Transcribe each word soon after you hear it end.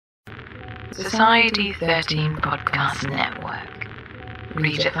Society 13 Podcast Network.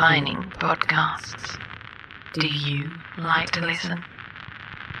 Redefining podcasts. Do you like to listen?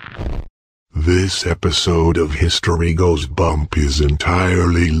 This episode of History Goes Bump is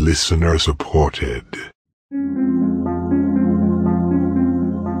entirely listener supported.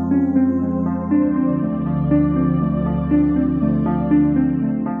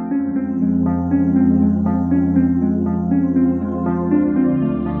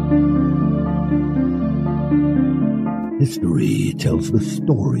 History tells the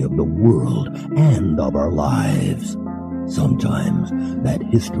story of the world and of our lives. Sometimes that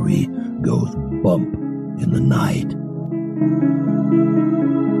history goes bump in the night.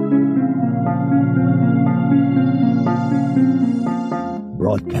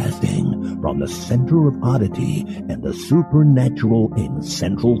 Broadcasting from the center of oddity and the supernatural in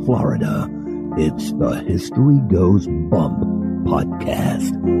Central Florida, it's the History Goes Bump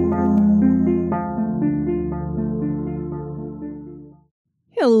podcast.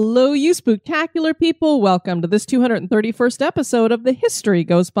 Hello, you spooktacular people. Welcome to this 231st episode of the History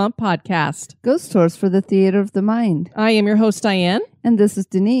Goes Bump podcast. Ghost Tours for the Theater of the Mind. I am your host, Diane. And this is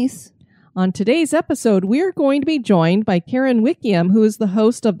Denise. On today's episode, we are going to be joined by Karen Wickiam, who is the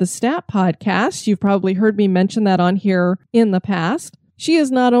host of the Stat Podcast. You've probably heard me mention that on here in the past. She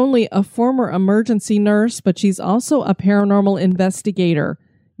is not only a former emergency nurse, but she's also a paranormal investigator.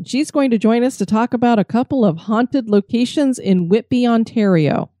 She's going to join us to talk about a couple of haunted locations in Whitby,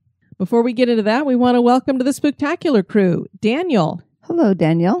 Ontario. Before we get into that, we want to welcome to the Spooktacular crew, Daniel. Hello,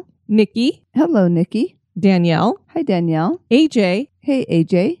 Daniel. Nikki. Hello, Nikki. Danielle. Hi, Danielle. AJ. Hey,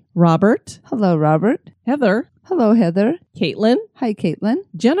 AJ. Robert. Hello, Robert. Heather. Hello, Heather. Caitlin. Hi, Caitlin.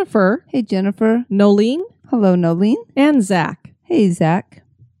 Jennifer. Hey, Jennifer. Nolene. Hello, Nolene. And Zach. Hey, Zach.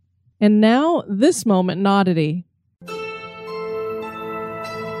 And now, this moment in oddity.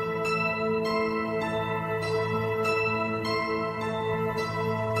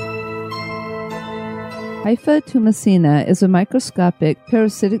 Hyphatumacina is a microscopic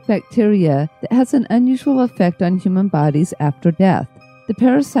parasitic bacteria that has an unusual effect on human bodies after death. The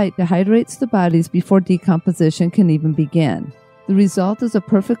parasite dehydrates the bodies before decomposition can even begin. The result is a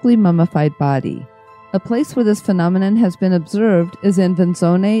perfectly mummified body. A place where this phenomenon has been observed is in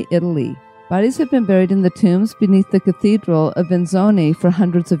Venzone, Italy. Bodies have been buried in the tombs beneath the Cathedral of Venzone for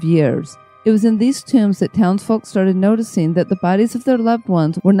hundreds of years. It was in these tombs that townsfolk started noticing that the bodies of their loved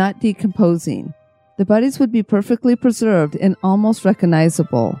ones were not decomposing. The bodies would be perfectly preserved and almost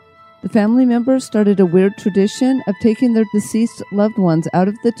recognizable. The family members started a weird tradition of taking their deceased loved ones out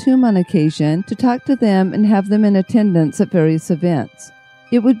of the tomb on occasion to talk to them and have them in attendance at various events.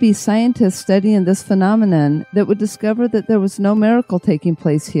 It would be scientists studying this phenomenon that would discover that there was no miracle taking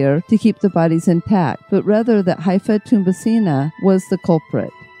place here to keep the bodies intact, but rather that Hyphatumacina was the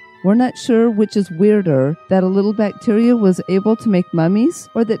culprit. We're not sure which is weirder, that a little bacteria was able to make mummies,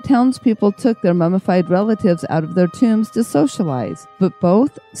 or that townspeople took their mummified relatives out of their tombs to socialize, but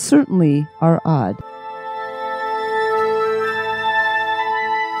both certainly are odd.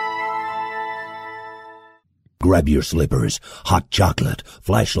 Grab your slippers, hot chocolate,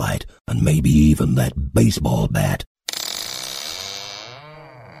 flashlight, and maybe even that baseball bat.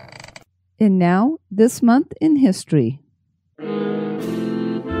 And now, this month in history.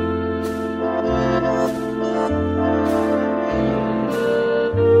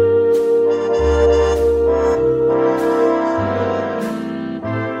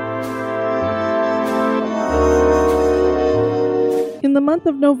 In the month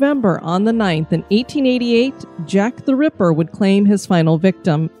of November, on the 9th in 1888, Jack the Ripper would claim his final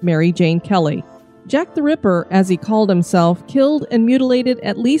victim, Mary Jane Kelly. Jack the Ripper, as he called himself, killed and mutilated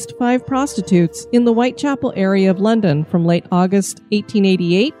at least 5 prostitutes in the Whitechapel area of London from late August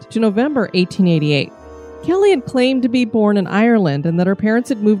 1888 to November 1888. Kelly had claimed to be born in Ireland and that her parents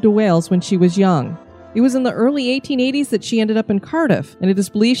had moved to Wales when she was young. It was in the early 1880s that she ended up in Cardiff, and it is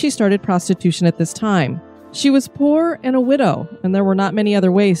believed she started prostitution at this time. She was poor and a widow, and there were not many other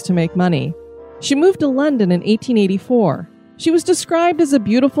ways to make money. She moved to London in 1884. She was described as a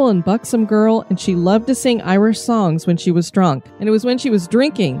beautiful and buxom girl, and she loved to sing Irish songs when she was drunk. And it was when she was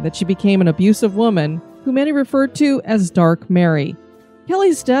drinking that she became an abusive woman, who many referred to as Dark Mary.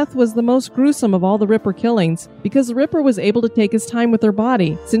 Kelly's death was the most gruesome of all the Ripper killings because the Ripper was able to take his time with her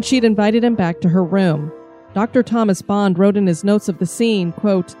body since she'd invited him back to her room. Dr. Thomas Bond wrote in his notes of the scene,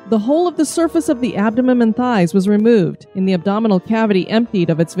 quote, "The whole of the surface of the abdomen and thighs was removed, and the abdominal cavity emptied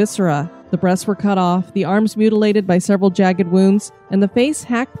of its viscera. The breasts were cut off, the arms mutilated by several jagged wounds, and the face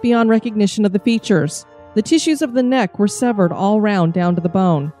hacked beyond recognition of the features. The tissues of the neck were severed all round down to the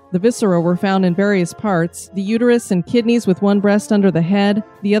bone. The viscera were found in various parts: the uterus and kidneys with one breast under the head,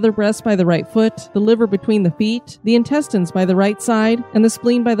 the other breast by the right foot, the liver between the feet, the intestines by the right side, and the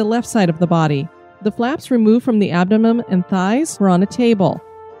spleen by the left side of the body. The flaps removed from the abdomen and thighs were on a table.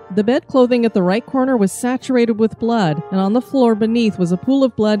 The bed clothing at the right corner was saturated with blood, and on the floor beneath was a pool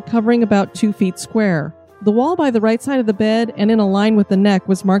of blood covering about 2 feet square. The wall by the right side of the bed and in a line with the neck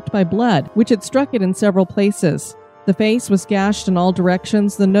was marked by blood, which had struck it in several places. The face was gashed in all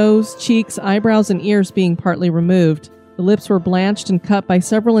directions, the nose, cheeks, eyebrows, and ears being partly removed. The lips were blanched and cut by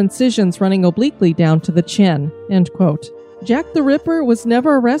several incisions running obliquely down to the chin." End quote. Jack the Ripper was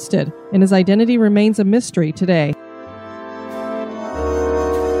never arrested, and his identity remains a mystery today.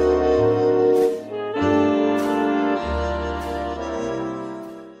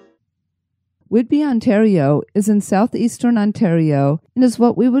 Whitby, Ontario is in southeastern Ontario and is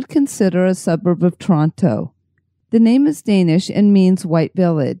what we would consider a suburb of Toronto. The name is Danish and means white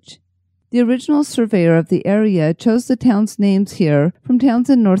village. The original surveyor of the area chose the town's names here from towns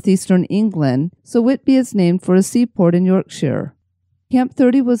in northeastern England, so Whitby is named for a seaport in Yorkshire. Camp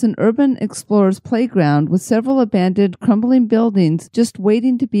 30 was an urban explorer's playground with several abandoned, crumbling buildings just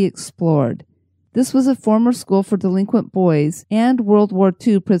waiting to be explored. This was a former school for delinquent boys and World War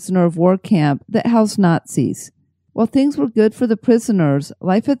II prisoner of war camp that housed Nazis. While things were good for the prisoners,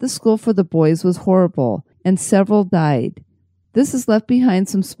 life at the school for the boys was horrible, and several died. This has left behind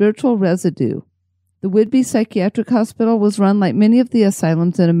some spiritual residue. The Whitby Psychiatric Hospital was run like many of the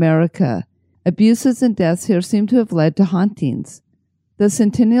asylums in America. Abuses and deaths here seem to have led to hauntings. The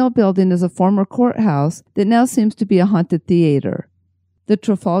Centennial Building is a former courthouse that now seems to be a haunted theater. The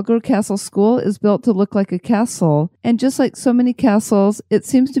Trafalgar Castle School is built to look like a castle, and just like so many castles, it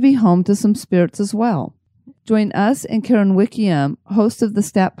seems to be home to some spirits as well. Join us and Karen Wickiam, host of the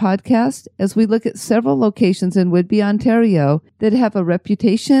Stat Podcast, as we look at several locations in Whitby, Ontario that have a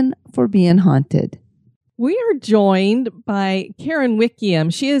reputation for being haunted. We are joined by Karen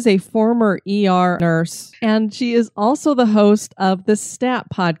Wickiam. She is a former ER nurse, and she is also the host of the Stat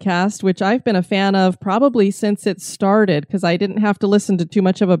Podcast, which I've been a fan of probably since it started because I didn't have to listen to too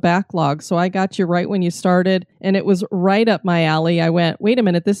much of a backlog. So I got you right when you started, and it was right up my alley. I went, wait a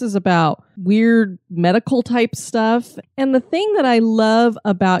minute, this is about weird medical type stuff. And the thing that I love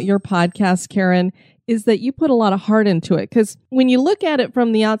about your podcast, Karen, is that you put a lot of heart into it. Because when you look at it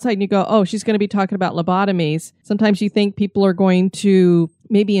from the outside and you go, oh, she's going to be talking about lobotomies, sometimes you think people are going to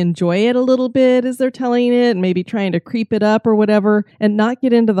maybe enjoy it a little bit as they're telling it and maybe trying to creep it up or whatever and not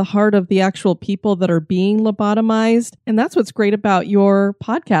get into the heart of the actual people that are being lobotomized. And that's what's great about your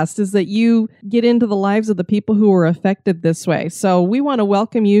podcast is that you get into the lives of the people who are affected this way. So we want to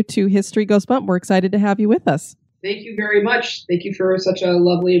welcome you to History Goes Bump. We're excited to have you with us. Thank you very much. Thank you for such a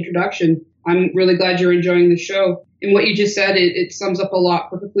lovely introduction. I'm really glad you're enjoying the show. And what you just said, it sums up a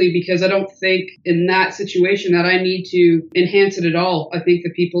lot perfectly because I don't think in that situation that I need to enhance it at all. I think the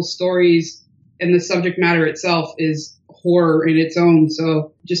people's stories and the subject matter itself is horror in its own.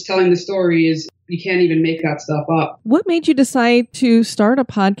 So just telling the story is, you can't even make that stuff up. What made you decide to start a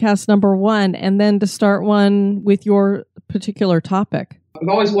podcast, number one, and then to start one with your particular topic? I've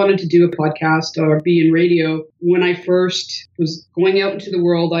always wanted to do a podcast or be in radio. When I first was going out into the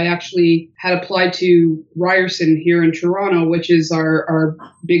world, I actually had applied to Ryerson here in Toronto, which is our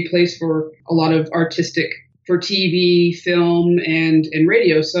big place for a lot of artistic, for TV, film, and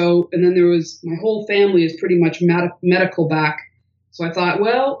radio. So, and then there was, my whole family is pretty much medical back. So I thought,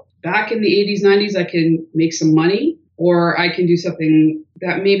 well, back in the 80s, 90s, I can make some money, or I can do something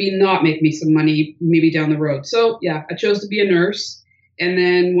that maybe not make me some money, maybe down the road. So yeah, I chose to be a nurse. And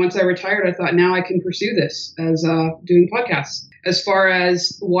then once I retired, I thought, now I can pursue this as doing podcasts. As far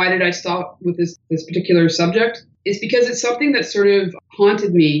as why did I stop with this particular subject, it's because it's something that sort of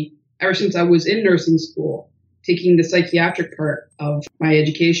haunted me ever since I was in nursing school, taking the psychiatric part of my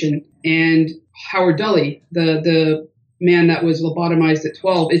education. And Howard Dully, the man that was lobotomized at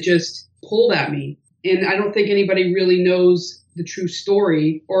 12, it just pulled at me. And I don't think anybody really knows the true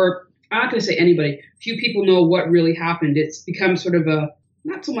story, or I'm not going to say anybody. Few people know what really happened. It's become sort of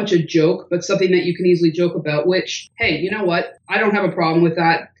not so much a joke, but something that you can easily joke about, which, hey, you know what? I don't have a problem with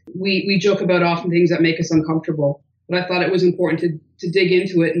that. We joke about often things that make us uncomfortable. But I thought it was important to dig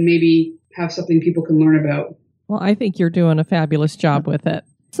into it and maybe have something people can learn about. Well, I think you're doing a fabulous job with it.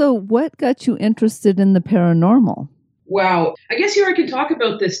 So what got you interested in the paranormal? Wow. I guess here I can talk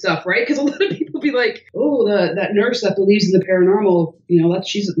about this stuff, right? Because a lot of people be like, oh, that nurse that believes in the paranormal,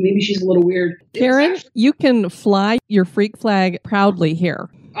 maybe she's a little weird. Karen, you can fly your freak flag proudly here.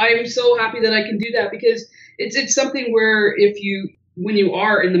 I'm so happy that I can do that because it's something where when you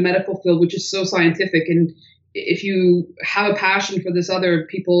are in the medical field, which is so scientific, and if you have a passion for this other,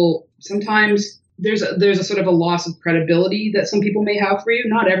 people sometimes there's a sort of a loss of credibility that some people may have for you.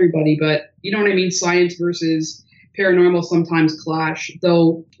 Not everybody, but you know what I mean? Science versus paranormal sometimes clash,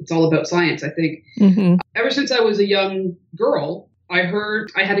 though it's all about science, I think. Mm-hmm. Ever since I was a young girl, I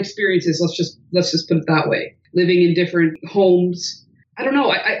had experiences, let's just put it that way, living in different homes. I don't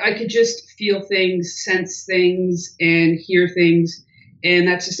know, I could just feel things, sense things, and hear things. And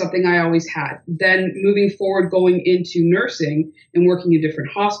that's just something I always had. Then moving forward, going into nursing and working in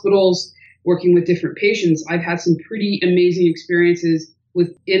different hospitals, working with different patients, I've had some pretty amazing experiences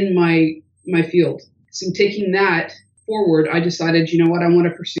within my field. So taking that forward, I decided, you know what, I want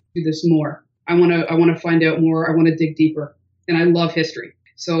to pursue this more. I want to find out more. I want to dig deeper. And I love history.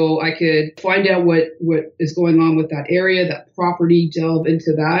 So I could find out what is going on with that area, that property, delve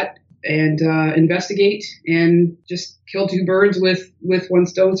into that, and investigate and just kill two birds with one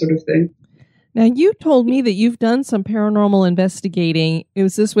stone sort of thing. Now, you told me that you've done some paranormal investigating.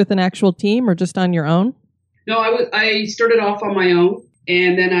 Was this with an actual team or just on your own? No, I started off on my own,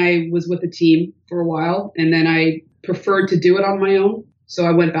 and then I was with a team for a while, and then I preferred to do it on my own. So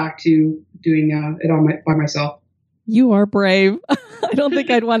I went back to doing it by myself. You are brave. I don't think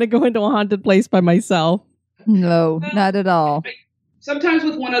I'd want to go into a haunted place by myself. No, not at all. Sometimes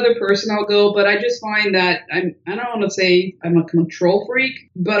with one other person I'll go, but I just find that I don't want to say I'm a control freak,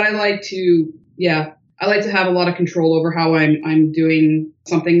 but I like to have a lot of control over how I'm doing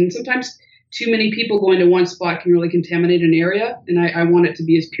something. Sometimes too many people going to one spot can really contaminate an area, and I want it to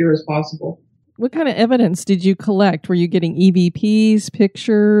be as pure as possible. What kind of evidence did you collect? Were you getting EVPs,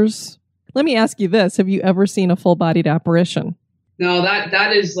 pictures? Let me ask you this. Have you ever seen a full-bodied apparition? No,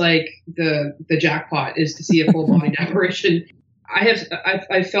 that is like the jackpot, is to see a full-bodied apparition.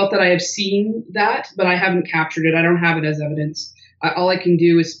 I felt that I have seen that, but I haven't captured it. I don't have it as evidence. All I can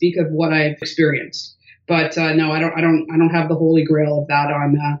do is speak of what I've experienced. But no, I don't have the holy grail of that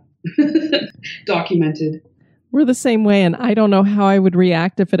on documented. We're the same way, and I don't know how I would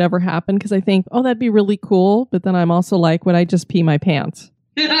react if it ever happened, because I think, oh, that'd be really cool. But then I'm also like, would I just pee my pants?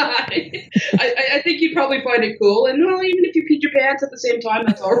 I think you'd probably find it cool. And well, even if you peed your pants at the same time,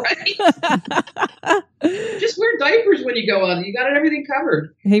 that's all right. Just wear diapers when you go out. You got everything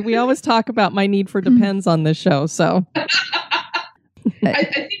covered. Hey, we always talk about my need for depends on this show, so. I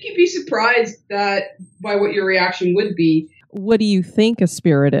think you'd be surprised by what your reaction would be. What do you think a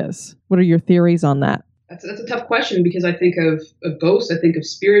spirit is? What are your theories on that? That's a tough question, because I think of ghosts, I think of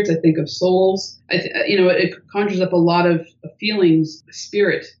spirits, I think of souls. It conjures up a lot of feelings.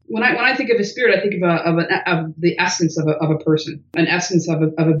 Spirit. When I think of a spirit, I think of the essence of a person, an essence of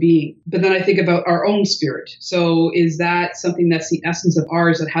a being. But then I think about our own spirit. So is that something that's the essence of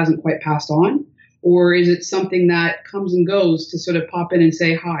ours that hasn't quite passed on, or is it something that comes and goes to sort of pop in and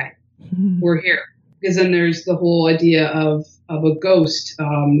say hi, we're here? Because then there's the whole idea of a ghost,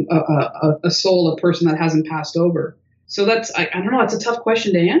 a soul, a person that hasn't passed over. So that's, I don't know, it's a tough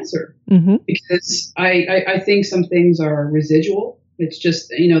question to answer, because I think some things are residual. It's just,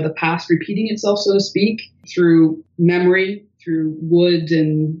 the past repeating itself, so to speak, through memory, through wood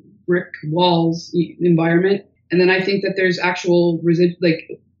and brick walls environment. And then I think that there's actual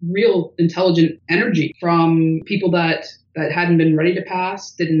real intelligent energy from people that hadn't been ready to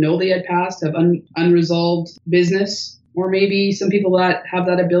pass, didn't know they had passed, have unresolved business, or maybe some people that have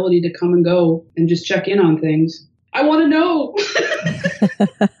that ability to come and go and just check in on things. I want to know.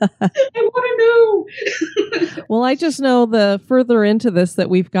 I want to know. Well, I just know the further into this that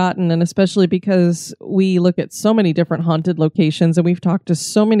we've gotten, and especially because we look at so many different haunted locations and we've talked to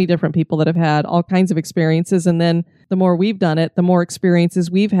so many different people that have had all kinds of experiences. And then the more we've done it, the more experiences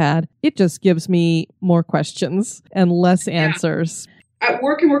we've had, it just gives me more questions and less answers. At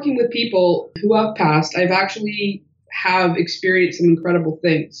work and working with people who have passed, I've actually have experienced some incredible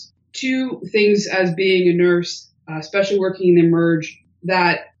things. Two things as being a nurse, especially working in Emerge,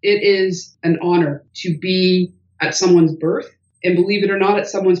 that it is an honor to be at someone's birth, and believe it or not, at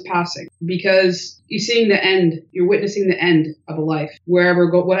someone's passing, because you're seeing the end, you're witnessing the end of a life,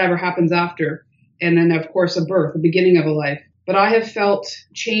 whatever happens after, and then of course a birth, the beginning of a life. But I have felt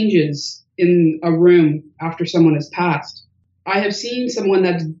changes in a room after someone has passed. I have seen someone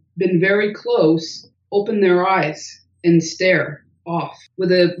that's been very close open their eyes and stare off with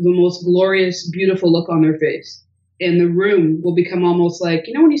the most glorious, beautiful look on their face. And the room will become almost like,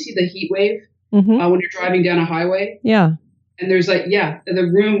 when you see the heat wave when you're driving down a highway? Yeah. And there's the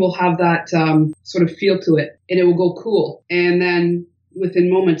room will have that sort of feel to it, and it will go cool. And then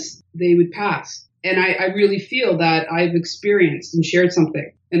within moments, they would pass. And I really feel that I've experienced and shared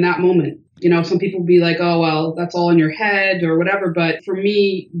something in that moment. Some people be like, oh, well, that's all in your head or whatever. But for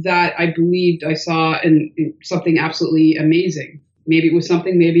me, that I believed I saw in something absolutely amazing. Maybe it was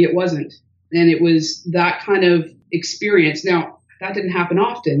something, maybe it wasn't. And it was that kind of experience. Now, that didn't happen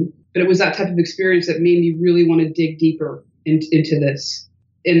often, but it was that type of experience that made me really want to dig deeper into this.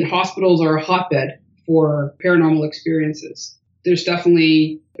 And hospitals are a hotbed for paranormal experiences. There's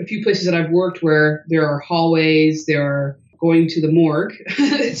definitely a few places that I've worked where there are hallways, there are going to the morgue.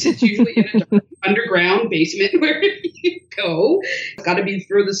 It's usually in a dark underground basement where you go. It's got to be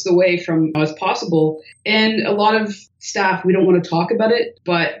furthest away from as possible. And a lot of staff, we don't want to talk about it,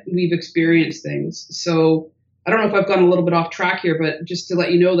 but we've experienced things. So I don't know if I've gone a little bit off track here, but just to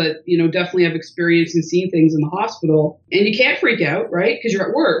let you know that, definitely I've experienced and seen things in the hospital. And you can't freak out, right? Because you're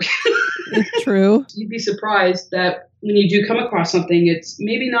at work. True. You'd be surprised that when you do come across something, it's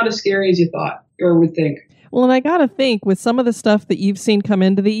maybe not as scary as you thought or would think. Well, and I got to think with some of the stuff that you've seen come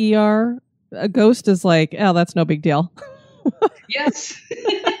into the ER, a ghost is like, oh, that's no big deal. Yes.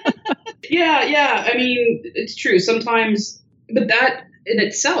 Yeah. I mean, it's true. Sometimes, but that in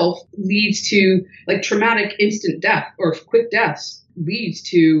itself leads to like traumatic instant death or quick deaths leads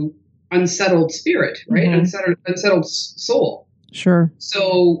to unsettled spirit, right? Mm-hmm. Unsettled soul. Sure.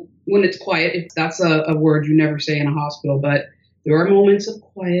 So when it's quiet, if that's a word you never say in a hospital, but there are moments of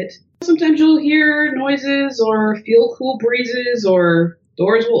quiet. Sometimes you'll hear noises or feel cool breezes or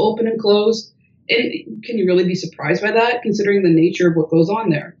doors will open and close. And can you really be surprised by that, considering the nature of what goes on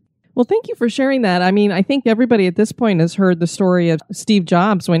there? Well, thank you for sharing that. I mean, I think everybody at this point has heard the story of Steve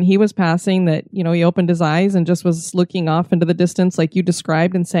Jobs when he was passing that, he opened his eyes and just was looking off into the distance like you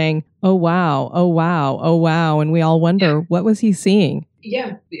described and saying, oh, wow, oh, wow, oh, wow. And we all wonder, what was he seeing?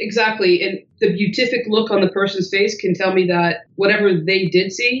 Yeah, exactly. And the beatific look on the person's face can tell me that whatever they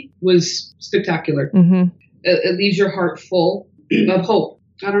did see was spectacular. Mm-hmm. It leaves your heart full of hope.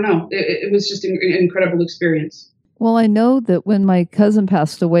 I don't know. It was just an incredible experience. Well, I know that when my cousin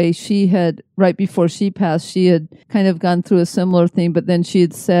passed away, right before she passed, she had kind of gone through a similar thing, but then she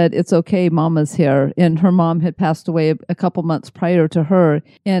had said, it's okay, Mama's here. And her mom had passed away a couple months prior to her.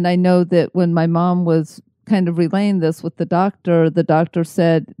 And I know that when my mom was kind of relaying this with the doctor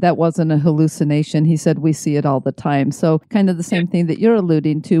said that wasn't a hallucination. He said, we see it all the time. So kind of the same thing that you're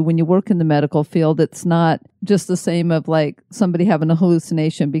alluding to when you work in the medical field. It's not just the same of like somebody having a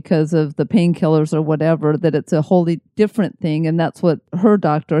hallucination because of the painkillers or whatever, that it's a wholly different thing. And that's what her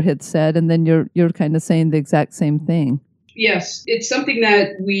doctor had said. And then you're kind of saying the exact same thing. Yes, it's something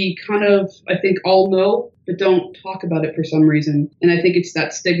that we kind of, I think, all know, but don't talk about it for some reason. And I think it's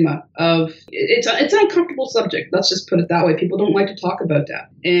that stigma of, it's an uncomfortable subject. Let's just put it that way. People don't like to talk about that.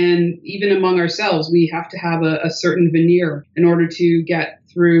 And even among ourselves, we have to have a certain veneer in order to get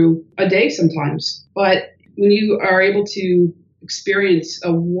through a day sometimes. But when you are able to experience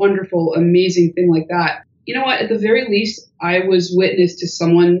a wonderful, amazing thing like that, you know what? At the very least, I was witness to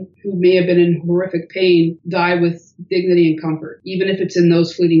someone who may have been in horrific pain die with dignity and comfort, even if it's in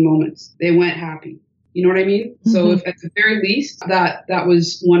those fleeting moments. They went happy. You know what I mean? Mm-hmm. So if at the very least, that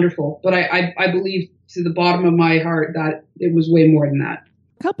was wonderful. But I believe to the bottom of my heart that it was way more than that.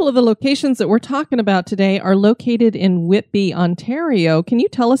 A couple of the locations that we're talking about today are located in Whitby, Ontario. Can you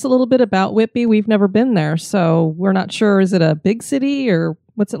tell us a little bit about Whitby? We've never been there, so we're not sure. Is it a big city or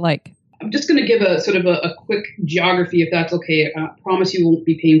what's it like? I'm just going to give a sort of a quick geography, if that's okay. I promise you won't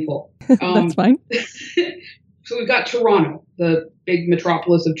be painful. That's fine. So we've got Toronto, the big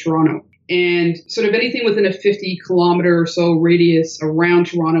metropolis of Toronto. And sort of anything within a 50-kilometer or so radius around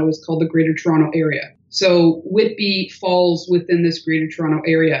Toronto is called the Greater Toronto Area. So Whitby falls within this Greater Toronto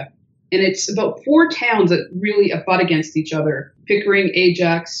Area. And it's about 4 towns that really abut against each other: Pickering,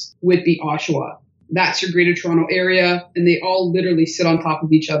 Ajax, Whitby, Oshawa. That's your Greater Toronto Area, and they all literally sit on top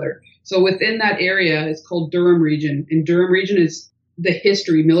of each other. So within that area, it's called Durham Region. And Durham Region is the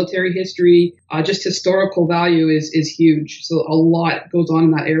history, military history, just historical value is huge. So a lot goes on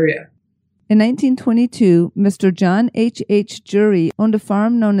in that area. In 1922, Mr. John H. Jury owned a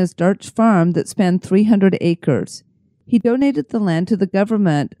farm known as Darch Farm that spanned 300 acres. He donated the land to the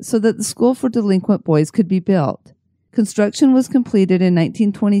government so that the school for delinquent boys could be built. Construction was completed in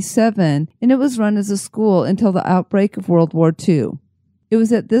 1927, and it was run as a school until the outbreak of World War II. It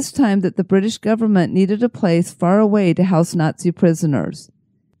was at this time that the British government needed a place far away to house Nazi prisoners.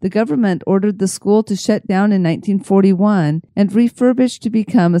 The government ordered the school to shut down in 1941 and refurbished to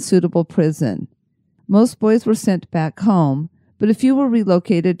become a suitable prison. Most boys were sent back home, but a few were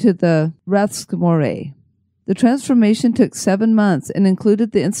relocated to the Rathskemoray. The transformation took 7 months and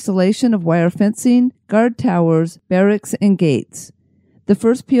included the installation of wire fencing, guard towers, barracks, and gates. The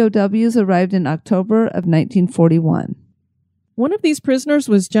first POWs arrived in October of 1941. One of these prisoners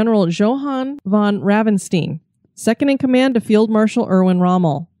was General Johann von Ravenstein, second in command to Field Marshal Erwin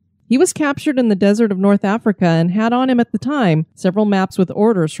Rommel. He was captured in the desert of North Africa and had on him at the time several maps with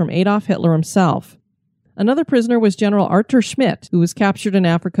orders from Adolf Hitler himself. Another prisoner was General Arthur Schmidt, who was captured in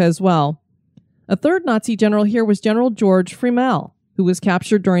Africa as well. A third Nazi general here was General George Friemel, who was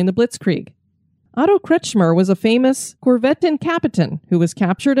captured during the Blitzkrieg. Otto Kretschmer was a famous Korvettenkapitän who was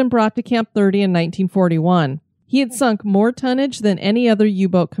captured and brought to Camp 30 in 1941. He had sunk more tonnage than any other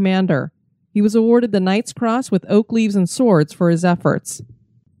U-boat commander. He was awarded the Knight's Cross with oak leaves and swords for his efforts.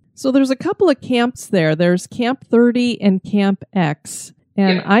 So there's a couple of camps there. There's Camp 30 and Camp X.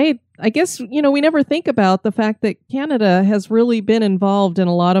 And yeah. I guess, we never think about the fact that Canada has really been involved in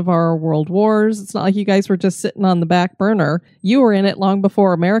a lot of our world wars. It's not like you guys were just sitting on the back burner. You were in it long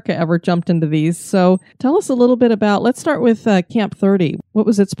before America ever jumped into these. So tell us a little bit about, let's start with Camp 30. What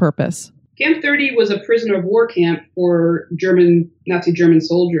was its purpose? Camp 30 was a prisoner of war camp for Nazi German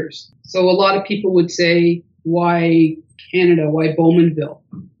soldiers. So a lot of people would say, why Canada? Why Bowmanville?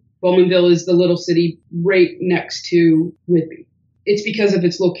 Bowmanville is the little city right next to Whitby. It's because of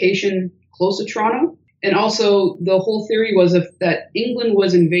its location close to Toronto. And also the whole theory was that England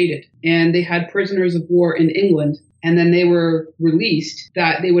was invaded and they had prisoners of war in England. And then they were released,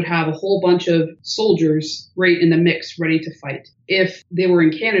 that they would have a whole bunch of soldiers right in the mix ready to fight. If they were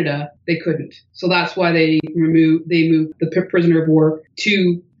in Canada, they couldn't. So that's why they moved the prisoner of war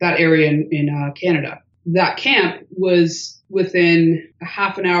to that area in Canada. That camp was within a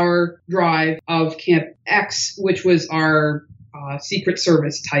half an hour drive of Camp X, which was our Secret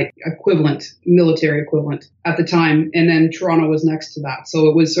Service type equivalent, military equivalent at the time. And then Toronto was next to that. So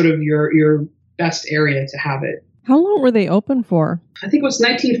it was sort of your best area to have it. How long were they open for? I think it was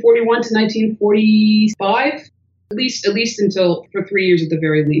 1941 to 1945, at least until for 3 years at the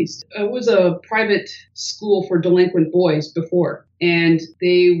very least. It was a private school for delinquent boys before, and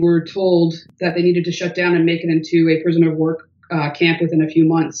they were told that they needed to shut down and make it into a prisoner of war camp within a few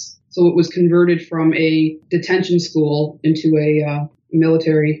months. So it was converted from a detention school into a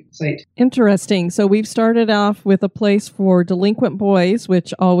military site. Interesting. So we've started off with a place for delinquent boys,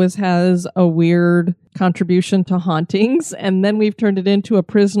 which always has a weird contribution to hauntings. And then we've turned it into a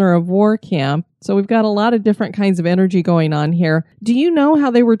prisoner of war camp. So we've got a lot of different kinds of energy going on here. Do you know how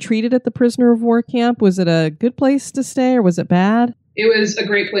they were treated at the prisoner of war camp? Was it a good place to stay or was it bad? It was a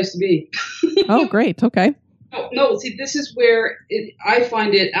great place to be. Oh, great. Okay. No, see, this is where I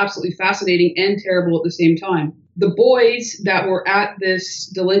find it absolutely fascinating and terrible at the same time. The boys that were at this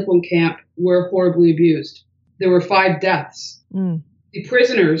delinquent camp were horribly abused. There were 5 deaths. Mm. The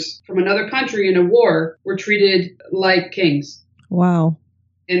prisoners from another country in a war were treated like kings. Wow.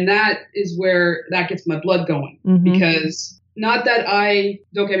 And that is where that gets my blood going. Mm-hmm. Because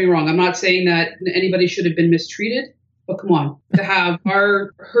don't get me wrong, I'm not saying that anybody should have been mistreated, but come on, to have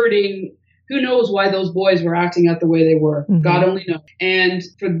our hurting, who knows why those boys were acting out the way they were. Mm-hmm. God only knows. And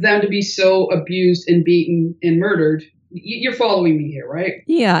for them to be so abused and beaten and murdered, you're following me here, right?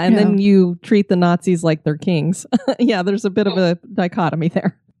 Yeah, and then you treat the Nazis like they're kings. Yeah, there's a bit of a dichotomy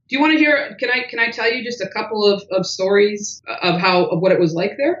there. Do you want to hear, can I tell you just a couple of stories of what it was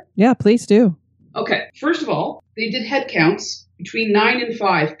like there? Yeah, please do. Okay, first of all, they did head counts between 9 and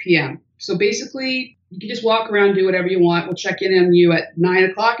 5 p.m. So basically, you can just walk around, do whatever you want. We'll check in on you at 9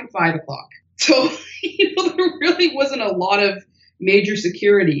 o'clock and 5 o'clock. So, there really wasn't a lot of major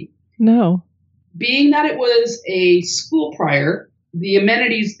security. No. Being that it was a school prior, the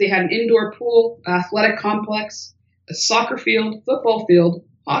amenities, they had an indoor pool, athletic complex, a soccer field, football field,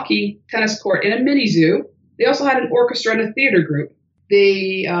 hockey, tennis court, and a mini zoo. They also had an orchestra and a theater group.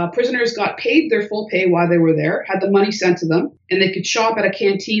 The prisoners got paid their full pay while they were there, had the money sent to them, and they could shop at a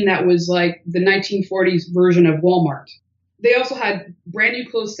canteen that was like the 1940s version of Walmart. They also had brand new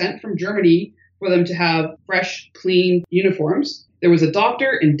clothes sent from Germany for them to have fresh, clean uniforms. There was a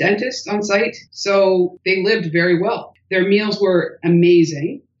doctor and dentist on site, so they lived very well. Their meals were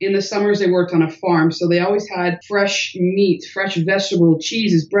amazing. In the summers, they worked on a farm, so they always had fresh meat, fresh vegetable,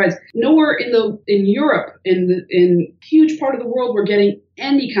 cheeses, breads. Nowhere in Europe, in huge part of the world, were getting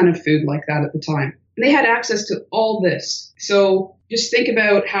any kind of food like that at the time. And they had access to all this. So just think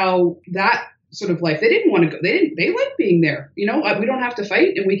about how that sort of life, they didn't want to go. They liked being there. We don't have to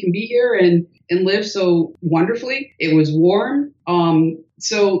fight and we can be here and live so wonderfully. It was warm.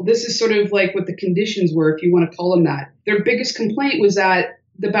 So this is sort of like what the conditions were, if you want to call them that. Their biggest complaint was that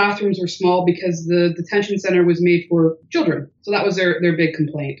the bathrooms were small because the detention center was made for children. So that was their big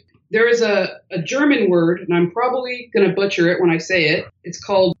complaint. There is a German word, and I'm probably going to butcher it when I say it. It's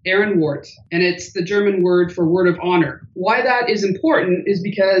called Ehrenwort, and it's the German word for word of honor. Why that is important is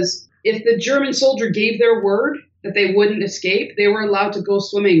because if the German soldier gave their word, that they wouldn't escape, they were allowed to go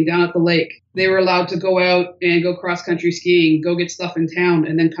swimming down at the lake. They were allowed to go out and go cross-country skiing, go get stuff in town,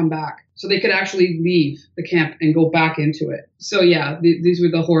 and then come back. So they could actually leave the camp and go back into it. So yeah, these were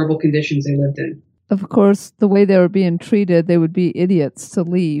the horrible conditions they lived in. Of course, the way they were being treated, they would be idiots to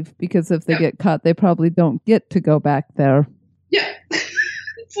leave, because if they get caught, they probably don't get to go back there. Yeah.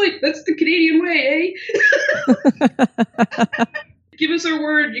 It's like, that's the Canadian way, eh? Give us our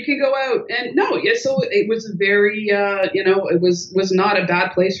word, you can go out. And no, yeah, so it was very, it was not a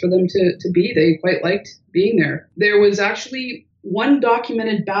bad place for them to be. They quite liked being there. There was actually one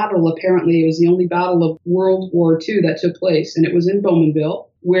documented battle, apparently. It was the only battle of World War II that took place, and it was in Bowmanville,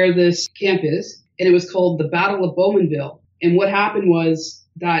 where this camp is, and it was called the Battle of Bowmanville. And what happened was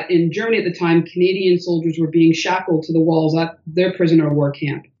that in Germany at the time, Canadian soldiers were being shackled to the walls at their prisoner of war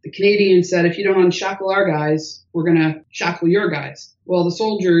camp. The Canadians said, if you don't unshackle our guys, we're going to shackle your guys. Well, the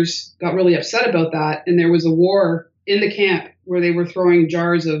soldiers got really upset about that, and there was a war in the camp where they were throwing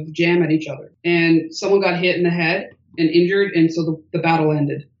jars of jam at each other. And someone got hit in the head and injured, and so the battle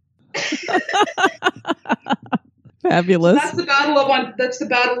ended. Fabulous. So that's the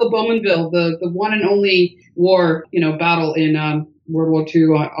battle of Bowmanville, the one and only war, battle in World War II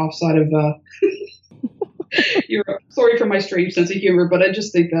offside of Europe. Sorry for my strange sense of humor, but I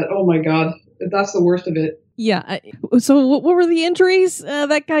just think that, oh my God, that's the worst of it. Yeah. So what were the injuries?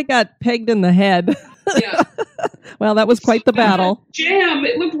 That guy got pegged in the head. Yeah. Well, that was quite the battle. Jam.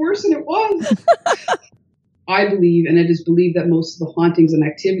 It looked worse than it was. I believe, and it is believed, that most of the hauntings and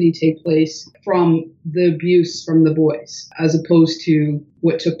activity take place from the abuse from the boys, as opposed to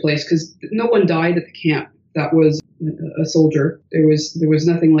what took place, because no one died at the camp that was a soldier. There was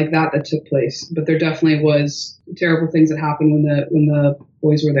nothing like that took place, but there definitely was terrible things that happened when the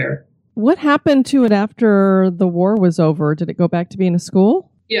boys were there. What happened to it after the war was over? Did it go back to being a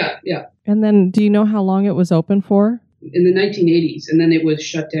school? Yeah. And then, do you know how long it was open for? In the 1980s, and then it was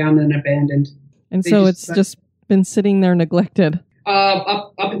shut down and abandoned. And so it's just been sitting there neglected.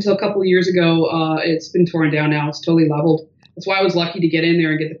 Up until a couple of years ago, it's been torn down now. It's totally leveled. That's why I was lucky to get in there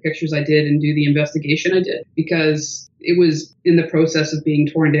and get the pictures I did and do the investigation I did, because it was in the process of being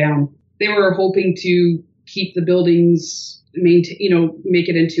torn down. They were hoping to keep the buildings, make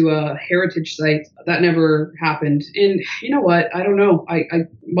it into a heritage site. That never happened. And you know what? I don't know.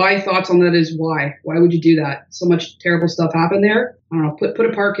 My thoughts on that is why? Why would you do that? So much terrible stuff happened there. I don't know. Put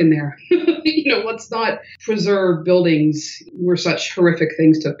a park in there. Let's not preserve buildings where such horrific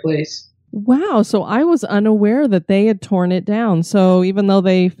things took place. Wow. So I was unaware that they had torn it down. So even though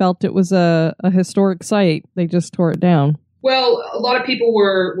they felt it was a historic site, they just tore it down. Well, a lot of people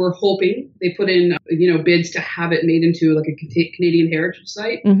were hoping. They put in, bids to have it made into like a Canadian heritage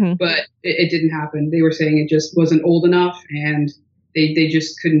site, but it didn't happen. They were saying it just wasn't old enough, and they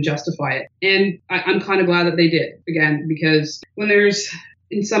just couldn't justify it. And I'm kind of glad that they did, again, because when there's,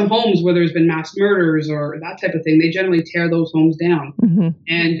 in some homes where there's been mass murders or that type of thing, they generally tear those homes down.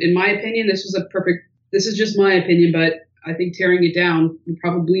 And in my opinion, this is just my opinion, but I think tearing it down would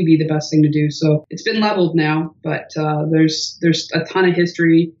probably be the best thing to do. So it's been leveled now, but there's a ton of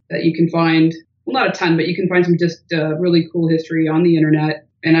history that you can find. Well, not a ton, but you can find some just really cool history on the internet.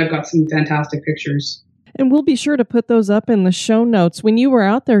 And I've got some fantastic pictures. And we'll be sure to put those up in the show notes. When you were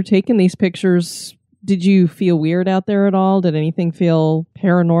out there taking these pictures, did you feel weird out there at all? Did anything feel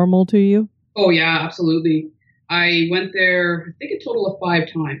paranormal to you? Oh, yeah, absolutely. I went there, I think a total of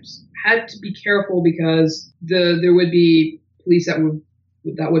 5 times. Had to be careful because there would be police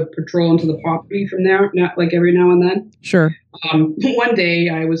that would patrol into the property from there, like every now and then. Sure. One day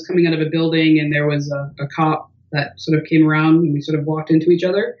I was coming out of a building and there was a cop that sort of came around and we sort of walked into each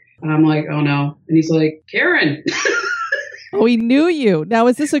other. And I'm like, oh no. And he's like, Karen. Oh, he knew you. Now,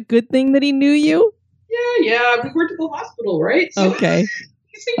 is this a good thing that he knew you? Yeah. We worked at the hospital, right? So okay.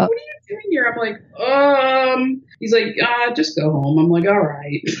 He's like, what are you doing here? I'm like, He's like, just go home. I'm like, all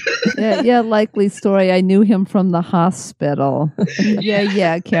right. yeah, likely story. I knew him from the hospital.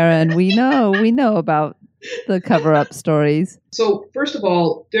 Yeah, Karen. We know about the cover-up stories. So, first of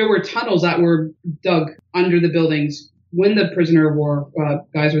all, there were tunnels that were dug under the buildings when the prisoner of war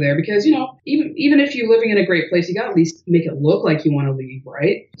guys were there, because, even if you're living in a great place, you got to at least make it look like you want to leave,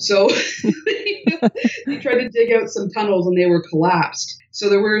 right? So they tried to dig out some tunnels and they were collapsed. So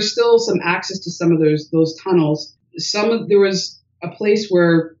there were still some access to some of those tunnels. There was a place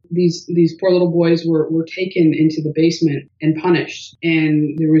where these poor little boys were taken into the basement and punished.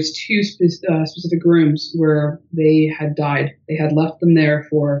 And there was 2 specific rooms where they had died. They had left them there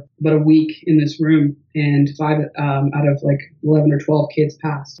for about a week in this room, and 5 out of like 11 or 12 kids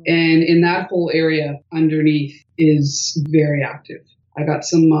passed. And in that whole area underneath is very active. I got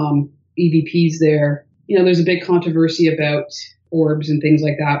some EVPs there. there's a big controversy about orbs and things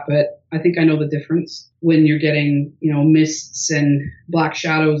like that, but I think I know the difference when you're getting, mists and black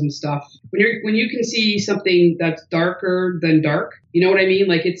shadows and stuff. When you can see something that's darker than dark, you know what I mean?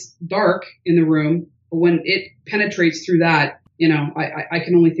 Like it's dark in the room, but when it penetrates through that, I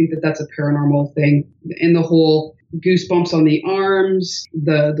can only think that that's a paranormal thing. And the whole goosebumps on the arms,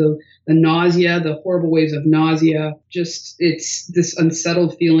 the nausea, the horrible waves of nausea, just it's this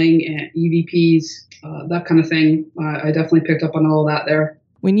unsettled feeling, and EVPs, that kind of thing. I definitely picked up on all of that there.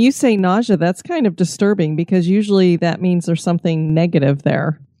 When you say nausea, that's kind of disturbing because usually that means there's something negative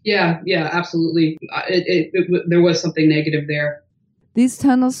there. Yeah, absolutely. There was something negative there. These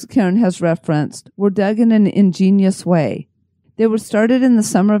tunnels Karen has referenced were dug in an ingenious way. They were started in the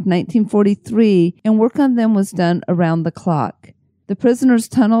summer of 1943, and work on them was done around the clock. The prisoners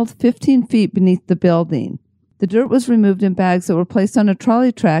tunneled 15 feet beneath the building. The dirt was removed in bags that were placed on a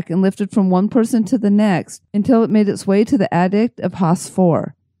trolley track and lifted from one person to the next until it made its way to the attic of Haus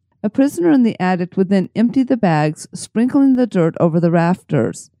 4. A prisoner in the attic would then empty the bags, sprinkling the dirt over the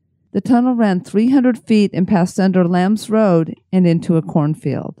rafters. The tunnel ran 300 feet and passed under Lambs Road and into a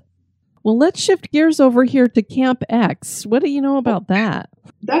cornfield. Well, let's shift gears over here to Camp X. What do you know about that?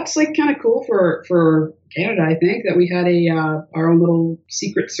 That's like kind of cool for Canada, I think, that we had our own little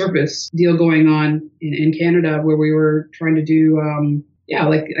secret service deal going on in Canada where we were trying to do,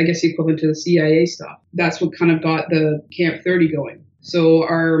 like I guess the equivalent to the CIA stuff. That's what kind of got the Camp 30 going. So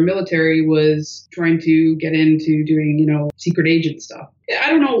our military was trying to get into doing, secret agent stuff. I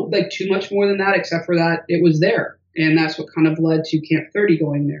don't know like too much more than that, except for that it was there. And that's what kind of led to Camp 30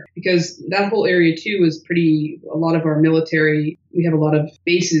 going there. Because that whole area, too, is a lot of our military, we have a lot of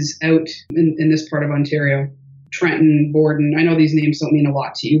bases out in this part of Ontario. Trenton, Borden. I know these names don't mean a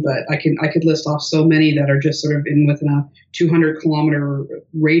lot to you, but I could list off so many that are just sort of within a 200-kilometer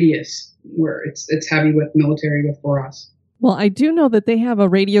radius where it's heavy with military for us. Well, I do know that they have a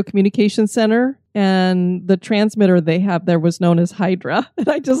radio communication center, and the transmitter they have there was known as Hydra. And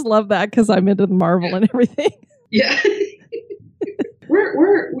I just love that because I'm into the Marvel and everything. Yeah.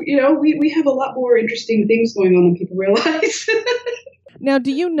 we have a lot more interesting things going on than people realize. Now,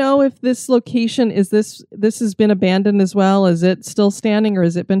 do you know if this location this has been abandoned as well? Is it still standing or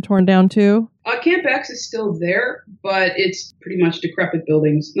has it been torn down too? Camp X is still there, but it's pretty much decrepit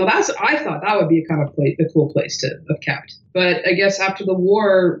buildings. Now, I thought that would be a cool place to have kept. But I guess after the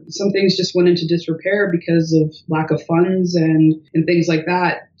war, some things just went into disrepair because of lack of funds and things like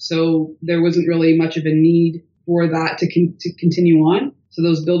that. So there wasn't really much of a need for that to continue on. So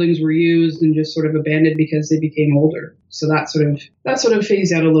those buildings were used and just sort of abandoned because they became older. So that sort of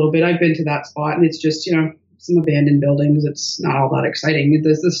phased out a little bit. I've been to that spot, and it's just, some abandoned buildings. It's not all that exciting.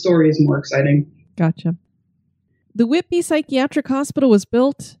 The story is more exciting. Gotcha. The Whitby Psychiatric Hospital was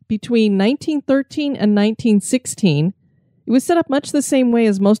built between 1913 and 1916. It was set up much the same way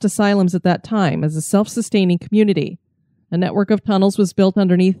as most asylums at that time, as a self-sustaining community. A network of tunnels was built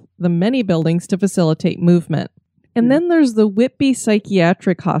underneath the many buildings to facilitate movement. And then there's the Whitby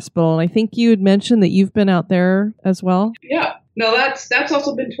Psychiatric Hospital. And I think you had mentioned that you've been out there as well. Yeah. No, that's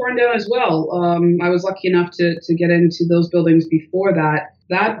also been torn down as well. I was lucky enough to get into those buildings before that.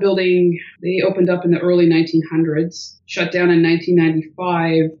 That building, they opened up in the early 1900s, shut down in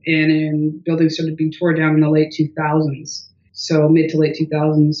 1995, and buildings started being torn down in the late 2000s. So mid to late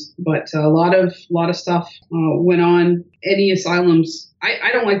 2000s. But a lot of stuff went on. Any asylums,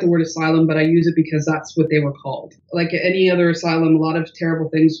 I don't like the word asylum, but I use it because that's what they were called. Like any other asylum, a lot of terrible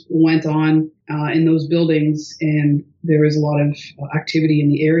things went on in those buildings, and there was a lot of activity in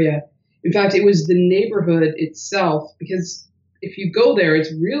the area. In fact, it was the neighborhood itself, because if you go there,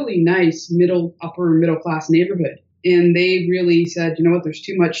 it's really nice upper middle class neighborhood. And they really said, you know what, there's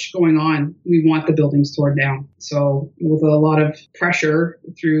too much going on. We want the buildings torn down. So with a lot of pressure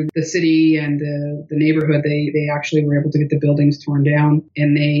through the city and the neighborhood, they actually were able to get the buildings torn down.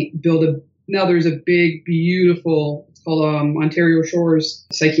 And they now there's a big, beautiful, it's called Ontario Shores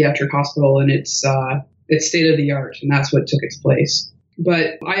Psychiatric Hospital, and it's state of the art, and that's what took its place.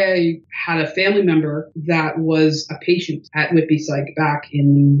 But I had a family member that was a patient at Whitby Psych back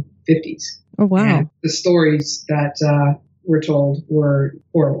in the 50s. Oh, wow. And the stories that were told were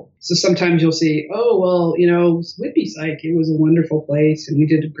horrible. So sometimes you'll see, Whitby Psych, it was a wonderful place and we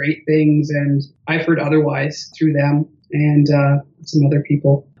did great things. And I've heard otherwise through them and some other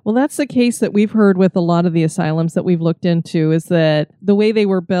people. Well, that's the case that we've heard with a lot of the asylums that we've looked into, is that the way they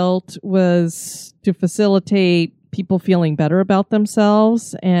were built was to facilitate people feeling better about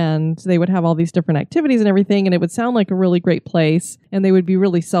themselves, and they would have all these different activities and everything, and it would sound like a really great place, and they would be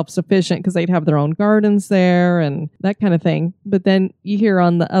really self-sufficient because they'd have their own gardens there and that kind of thing. But then you hear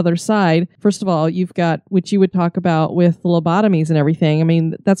on the other side, first of all, you've got, which you would talk about with lobotomies and everything. I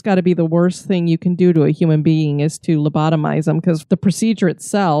mean, that's got to be the worst thing you can do to a human being is to lobotomize them, because the procedure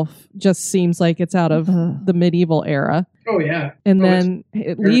itself just seems like it's out of the medieval era. Oh, yeah. And then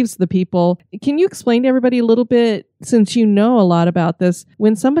it leaves the people. Can you explain to everybody a little bit, since you know a lot about this,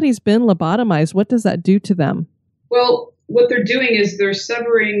 when somebody's been lobotomized, what does that do to them? Well, what they're doing is they're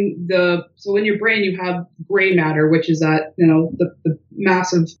severing so in your brain you have gray matter, which is that, the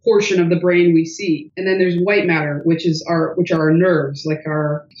massive portion of the brain we see. And then there's white matter, which are our nerves, like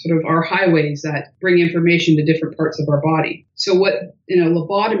our sort of our highways that bring information to different parts of our body. So what,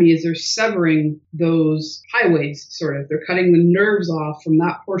 lobotomy is, they're severing those highways, sort of. They're cutting the nerves off from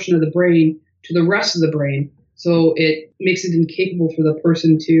that portion of the brain to the rest of the brain. So it makes it incapable for the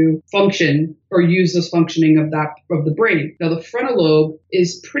person to function or use this functioning of the brain. Now, the frontal lobe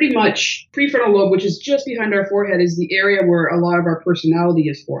is pretty much prefrontal lobe, which is just behind our forehead, is the area where a lot of our personality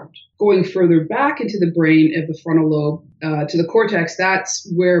is formed. Going further back into the brain of the frontal lobe to the cortex,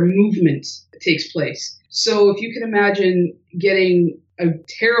 that's where movement takes place. So if you can imagine getting a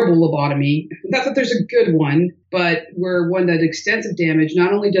terrible lobotomy, not that there's a good one, but where one that extensive damage,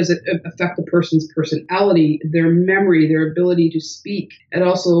 not only does it affect the person's personality, their memory, their ability to speak, it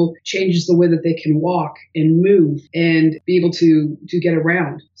also changes the way that they can walk and move and be able to get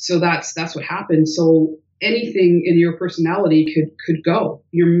around. So that's what happens. So anything in your personality could go,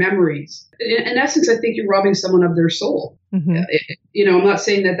 your memories. In essence, I think you're robbing someone of their soul. Mm-hmm. I'm not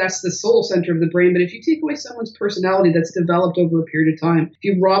saying that that's the soul center of the brain, but if you take away someone's personality that's developed over a period of time, if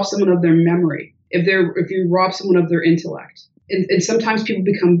you rob someone of their memory, if you rob someone of their intellect, and sometimes people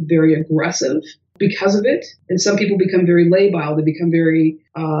become very aggressive because of it, and some people become very labile. They become very,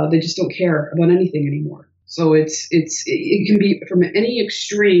 they just don't care about anything anymore. So it can be from any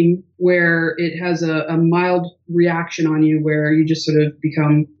extreme where it has a mild reaction on you, where you just sort of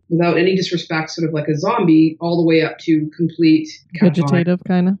become, without any disrespect, sort of like a zombie, all the way up to complete vegetative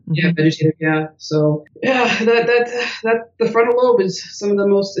kind of. Mm-hmm. Yeah, vegetative. Yeah. So yeah, that the frontal lobe is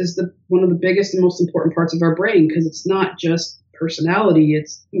one of the biggest and most important parts of our brain, because it's not just personality;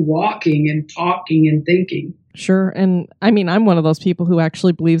 it's walking and talking and thinking. Sure. And I mean, I'm one of those people who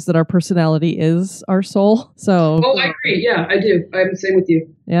actually believes that our personality is our soul. So. Oh, I agree. Yeah, I do. I'm the same with you.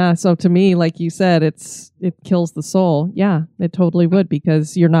 Yeah. So to me, like you said, it kills the soul. Yeah, it totally would,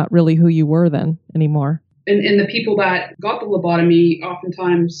 because you're not really who you were then anymore. And the people that got the lobotomy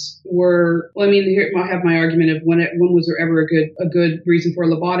oftentimes were, here I have my argument of when was there ever a good reason for a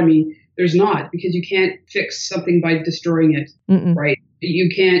lobotomy? There's not, because you can't fix something by destroying it, right? You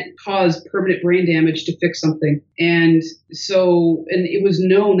can't cause permanent brain damage to fix something. And it was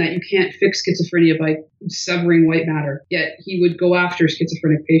known that you can't fix schizophrenia by severing white matter. Yet he would go after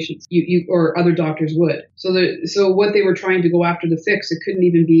schizophrenic patients, or other doctors would. So what they were trying to go after to fix, it couldn't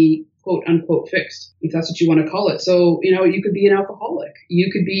even be quote unquote fixed, if that's what you want to call it. So, you could be an alcoholic.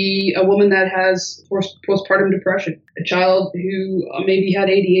 You could be a woman that has postpartum depression, a child who maybe had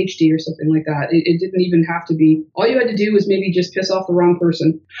ADHD or something like that. It didn't even have to be. All you had to do was maybe just piss off the wrong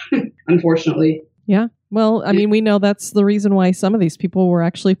person, unfortunately. Yeah. Well, I mean, we know that's the reason why some of these people were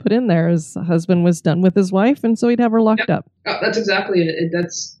actually put in there. His husband was done with his wife, and so he'd have her locked up. Oh, that's exactly it.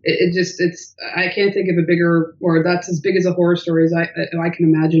 I can't think of a bigger, or that's as big as a horror story as I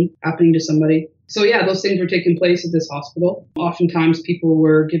can imagine happening to somebody. So yeah, those things were taking place at this hospital. Oftentimes people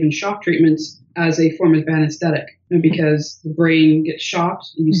were given shock treatments as a form of anesthetic, because the brain gets shocked,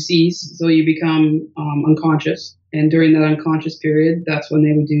 you seize, so you become unconscious. And during that unconscious period, that's when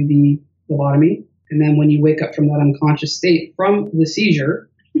they would do the lobotomy. And then when you wake up from that unconscious state from the seizure,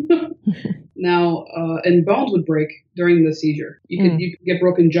 and bones would break during the seizure. You could get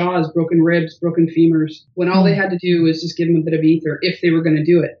broken jaws, broken ribs, broken femurs, when all they had to do was just give them a bit of ether if they were going to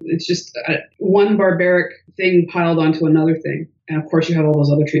do it. It's just one barbaric thing piled onto another thing. And of course, you have all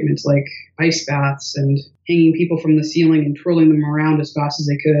those other treatments like ice baths and hanging people from the ceiling and twirling them around as fast as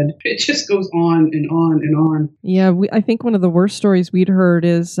they could. It just goes on and on and on. Yeah, I think one of the worst stories we'd heard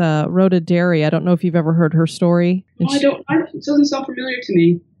is Rhoda Derry. I don't know if you've ever heard her story. It doesn't sound familiar to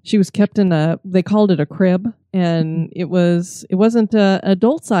me. She was kept in they called it a crib, and it wasn't a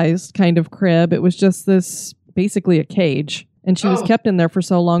adult-sized kind of crib. It was just basically a cage. And she was kept in there for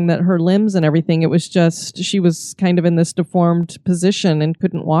so long that her limbs and everything, it was just, she was kind of in this deformed position and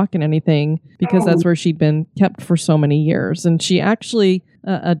couldn't walk and anything, because that's where she'd been kept for so many years. And she actually,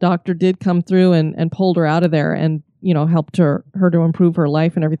 a doctor did come through and pulled her out of there and helped her to improve her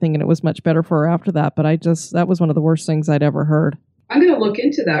life and everything, and it was much better for her after that. But that was one of the worst things I'd ever heard. I'm going to look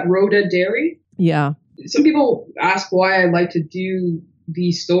into that. Rhoda Dairy? Yeah. Some people ask why I like to do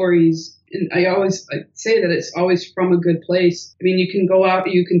these stories. And I say that it's always from a good place. I mean, you can go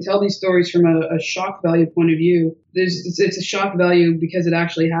out, you can tell these stories from a shock value point of view. It's a shock value because it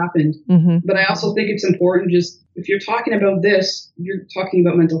actually happened. Mm-hmm. But I also think it's important, just if you're talking about this, you're talking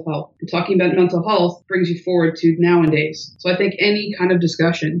about mental health. And talking about mental health brings you forward to nowadays. So I think any kind of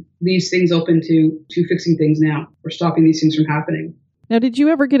discussion leaves things open to fixing things now or stopping these things from happening. Now, did you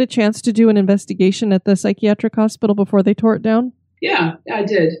ever get a chance to do an investigation at the psychiatric hospital before they tore it down? Yeah, I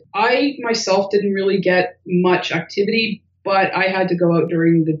did. I myself didn't really get much activity, but I had to go out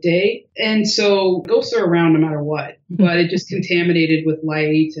during the day. And so ghosts are around no matter what, but it just contaminated with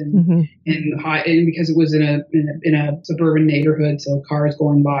light and because it was in a suburban neighborhood, so cars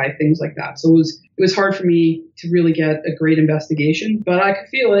going by, things like that. So it was hard for me to really get a great investigation, but I could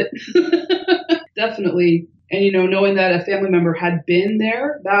feel it. Definitely. And, knowing that a family member had been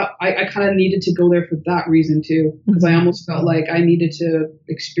there, that I kind of needed to go there for that reason, too, because I almost felt like I needed to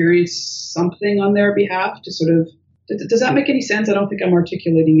experience something on their behalf to sort of. Does that make any sense? I don't think I'm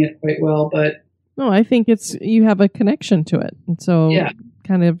articulating it quite well, but. No, I think you have a connection to it. And so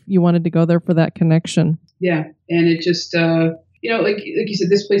kind of you wanted to go there for that connection. Yeah. And it just, like you said,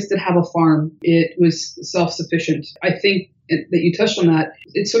 this place did have a farm. It was self-sufficient. I think that you touched on that.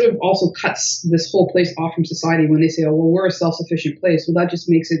 It sort of also cuts this whole place off from society when they say, oh, well, we're a self-sufficient place. Well, that just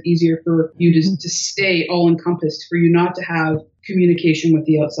makes it easier for you to stay all encompassed, for you not to have communication with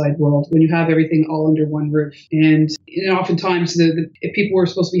the outside world when you have everything all under one roof. And oftentimes, if people were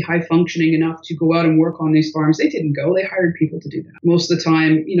supposed to be high functioning enough to go out and work on these farms, they didn't go. They hired people to do that. Most of the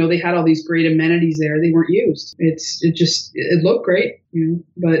time, they had all these great amenities there. They weren't used. It looked great,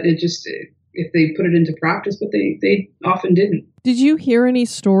 but if they put it into practice, but they often didn't. Did you hear any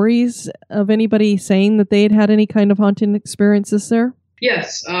stories of anybody saying that they had any kind of haunting experiences there?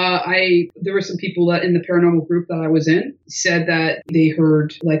 Yes, there were some people that in the paranormal group that I was in said that they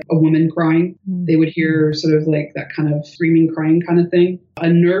heard like a woman crying. They would hear sort of like that kind of screaming, crying kind of thing. A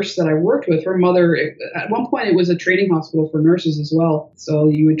nurse that I worked with, her mother, at one point it was a training hospital for nurses as well. So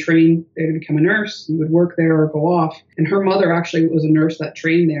you would train there to become a nurse, you would work there or go off. And her mother actually was a nurse that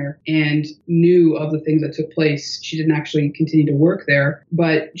trained there and knew of the things that took place. She didn't actually continue to work there,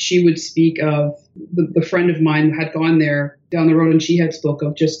 but she would speak of the friend of mine had gone there down the road, and she had spoke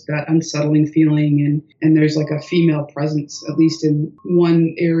of just that unsettling feeling, and there's like a female presence, at least in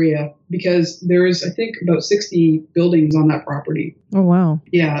one area, because there's, I think, about 60 buildings on that property. Oh, wow.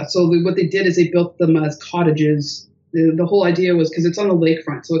 Yeah, so what they did is they built them as cottages. The whole idea was, because it's on the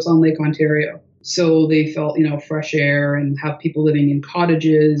lakefront, so it's on Lake Ontario. So they felt, fresh air and have people living in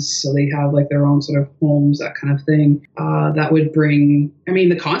cottages. So they have like their own sort of homes, that kind of thing. That would bring,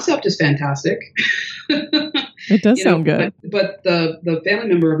 the concept is fantastic. It does sound good. But the family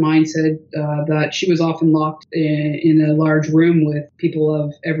member of mine said that she was often locked in a large room with people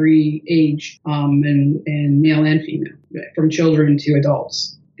of every age, and male and female, from children to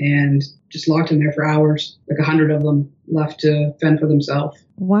adults, and just locked in there for hours, like 100 of them left to fend for themselves.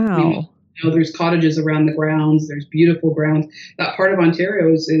 Wow. There's cottages around the grounds. There's beautiful grounds. That part of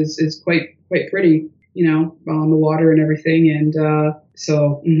Ontario is quite pretty, on the water and everything. And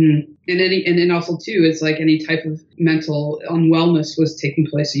and also too, it's like any type of mental unwellness was taking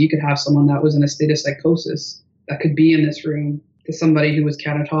place. So you could have someone that was in a state of psychosis that could be in this room, to somebody who was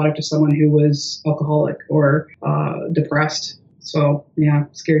catatonic, to someone who was alcoholic or depressed. So, yeah,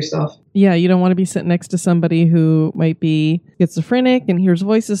 scary stuff. Yeah, you don't want to be sitting next to somebody who might be schizophrenic and hears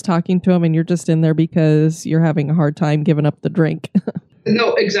voices talking to them, and you're just in there because you're having a hard time giving up the drink.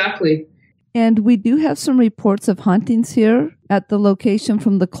 No, exactly. And we do have some reports of hauntings here at the location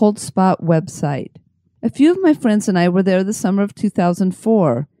from the Cold Spot website. A few of my friends and I were there the summer of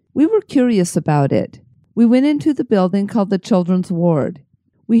 2004. We were curious about it. We went into the building called the Children's Ward.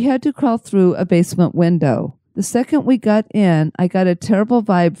 We had to crawl through a basement window. The second we got in, I got a terrible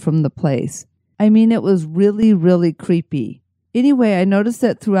vibe from the place. It was really, really creepy. Anyway, I noticed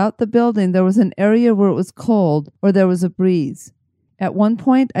that throughout the building there was an area where it was cold or there was a breeze. At one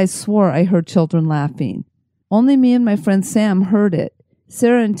point, I swore I heard children laughing. Only me and my friend Sam heard it.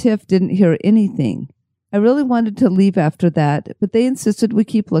 Sarah and Tiff didn't hear anything. I really wanted to leave after that, but they insisted we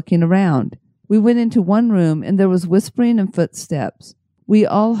keep looking around. We went into one room and there was whispering and footsteps. We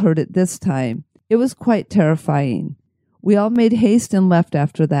all heard it this time. It was quite terrifying. We all made haste and left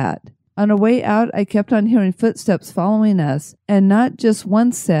after that. On our way out, I kept on hearing footsteps following us, and not just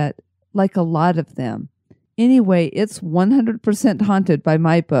one set, like a lot of them. Anyway, it's 100% haunted by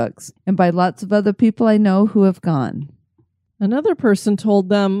my books and by lots of other people I know who have gone. Another person told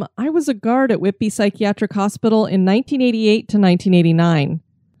them, I was a guard at Whitby Psychiatric Hospital in 1988 to 1989.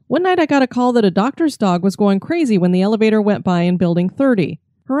 One night I got a call that a doctor's dog was going crazy when the elevator went by in Building 30.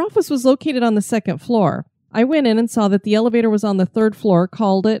 Her office was located on the second floor. I went in and saw that the elevator was on the third floor,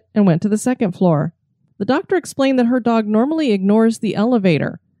 called it, and went to the second floor. The doctor explained that her dog normally ignores the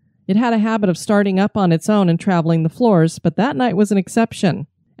elevator. It had a habit of starting up on its own and traveling the floors, but that night was an exception.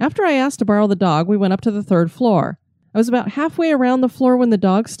 After I asked to borrow the dog, we went up to the third floor. I was about halfway around the floor when the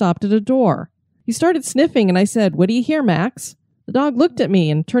dog stopped at a door. He started sniffing, and I said, "What do you hear, Max?" The dog looked at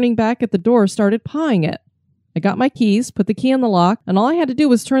me and, turning back at the door, started pawing it. I got my keys, put the key in the lock, and all I had to do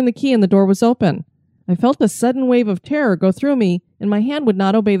was turn the key and the door was open. I felt a sudden wave of terror go through me, and my hand would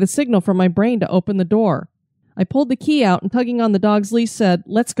not obey the signal from my brain to open the door. I pulled the key out and, tugging on the dog's leash, said,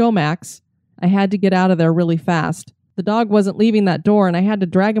 "Let's go, Max." I had to get out of there really fast. The dog wasn't leaving that door, and I had to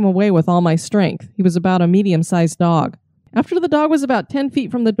drag him away with all my strength. He was about a medium-sized dog. After the dog was about 10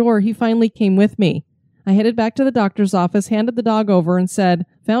 feet from the door, he finally came with me. I headed back to the doctor's office, handed the dog over, and said,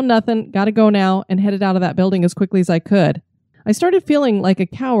 "Found nothing, gotta go now," and headed out of that building as quickly as I could. I started feeling like a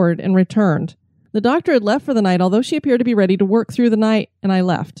coward and returned. The doctor had left for the night, although she appeared to be ready to work through the night, and I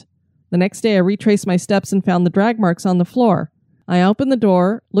left. The next day, I retraced my steps and found the drag marks on the floor. I opened the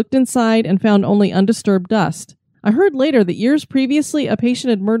door, looked inside, and found only undisturbed dust. I heard later that years previously, a patient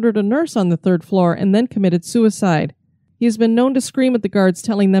had murdered a nurse on the third floor and then committed suicide. He has been known to scream at the guards,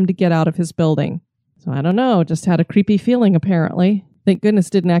 telling them to get out of his building. So I don't know, just had a creepy feeling apparently. Thank goodness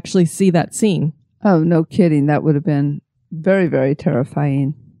didn't actually see that scene. Oh, no kidding. That would have been very, very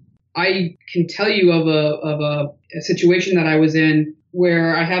terrifying. I can tell you of a situation that I was in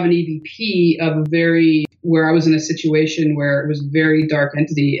where I have an EVP of where I was in a situation where it was a very dark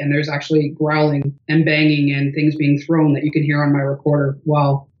entity and there's actually growling and banging and things being thrown that you can hear on my recorder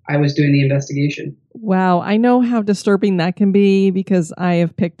while I was doing the investigation. Wow, I know how disturbing that can be because I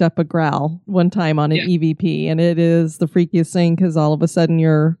have picked up a growl one time on an EVP, and it is the freakiest thing because all of a sudden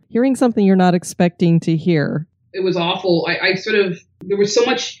you're hearing something you're not expecting to hear. It was awful. There was so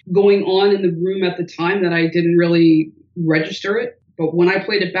much going on in the room at the time that I didn't really register it. But when I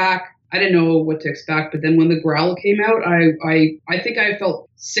played it back, I didn't know what to expect. But then when the growl came out, I think I felt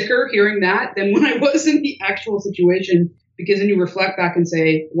sicker hearing that than when I was in the actual situation. Because then you reflect back and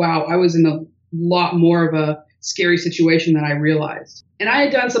say, wow, I was in a lot more of a scary situation than I realized. And I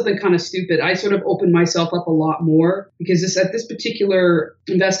had done something kind of stupid. I sort of opened myself up a lot more because at this particular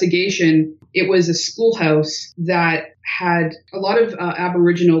investigation, it was a schoolhouse that had a lot of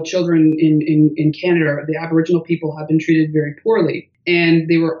Aboriginal children in Canada. The Aboriginal people have been treated very poorly. And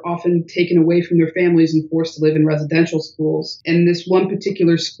they were often taken away from their families and forced to live in residential schools. And this one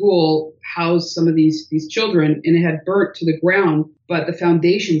particular school housed some of these children, and it had burnt to the ground, but the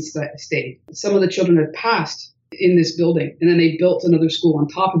foundation stayed. Some of the children had passed in this building, and then they built another school on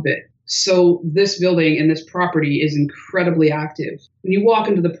top of it. So this building and this property is incredibly active. When you walk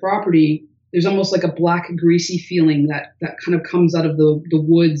into the property, there's almost like a black, greasy feeling that kind of comes out of the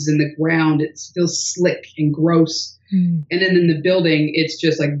woods and the ground. It feels slick and gross. And then in the building, it's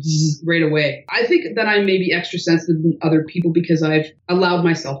just like zzz, right away. I think that I may be extra sensitive than other people because I've allowed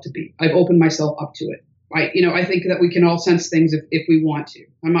myself to be. I've opened myself up to it. I think that we can all sense things if we want to.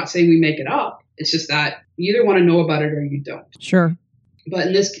 I'm not saying we make it up. It's just that you either want to know about it or you don't. Sure. But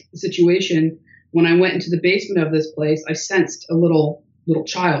in this situation, when I went into the basement of this place, I sensed a little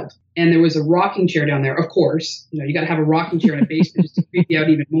child. And there was a rocking chair down there. Of course, you got to have a rocking chair in a basement just to creep you out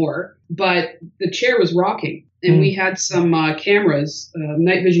even more. But the chair was rocking. And we had some cameras,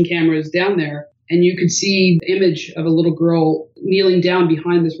 night vision cameras down there. And you could see the image of a little girl kneeling down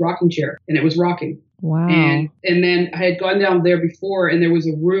behind this rocking chair. And it was rocking. Wow. And then I had gone down there before, and there was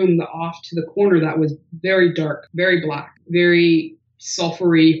a room off to the corner that was very dark, very black, very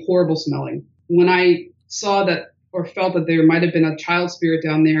sulfury, horrible smelling. When I saw that or felt that there might have been a child spirit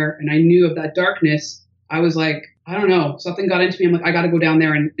down there and I knew of that darkness, I was like, I don't know, something got into me. I'm like, I got to go down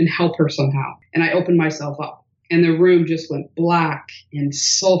there and help her somehow. And I opened myself up. And the room just went black and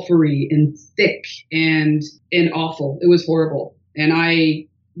sulfury and thick and awful. It was horrible. And I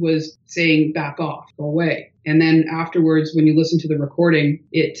was saying, back off, go away. And then afterwards, when you listen to the recording,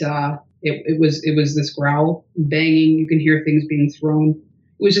 it was this growl, banging. You can hear things being thrown.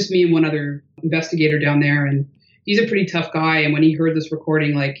 It was just me and one other investigator down there. And he's a pretty tough guy. And when he heard this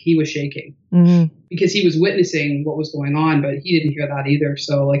recording, he was shaking because he was witnessing what was going on, but he didn't hear that either.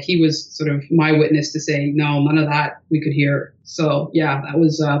 So he was sort of my witness to say, no, none of that we could hear. So yeah, that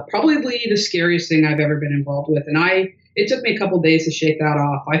was probably the scariest thing I've ever been involved with. And I it took me a couple days to shake that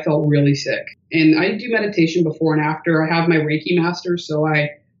off. I felt really sick. And I do meditation before and after. I have my Reiki master, so I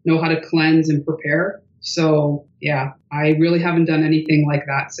know how to cleanse and prepare. So yeah, I really haven't done anything like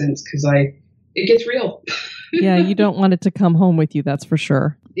that since, because it gets real. Yeah, you don't want it to come home with you, that's for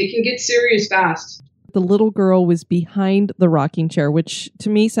sure. It can get serious fast. The little girl was behind the rocking chair, which to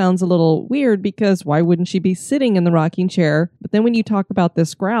me sounds a little weird because why wouldn't she be sitting in the rocking chair? But then when you talk about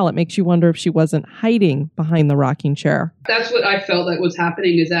this growl, it makes you wonder if she wasn't hiding behind the rocking chair. That's what I felt that was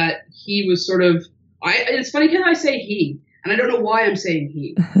happening, is that he was sort of, it's funny because I say he, and I don't know why I'm saying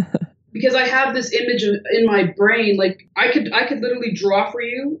he. Because I have this image in my brain, like I could literally draw for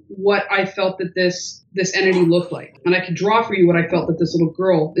you what I felt that this entity looked like, and I could draw for you what I felt that this little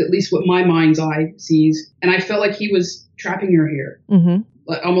girl, at least what my mind's eye sees, and I felt like he was trapping her here,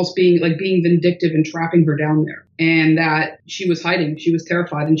 like almost being vindictive and trapping her down there, and that she was hiding, she was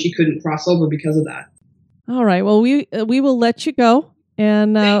terrified, and she couldn't cross over because of that. All right, well we will let you go.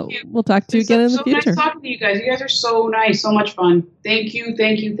 And we'll talk to you again in the future. Nice talking to you guys. You guys are so nice, so much fun. Thank you,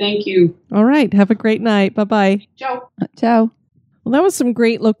 thank you, thank you. All right. Have a great night. Bye-bye. Ciao. Ciao. Well, that was some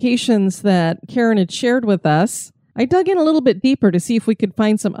great locations that Karen had shared with us. I dug in a little bit deeper to see if we could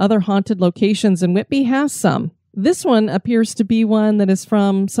find some other haunted locations, and Whitby has some. This one appears to be one that is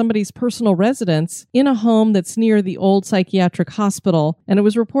from somebody's personal residence in a home that's near the old psychiatric hospital, and it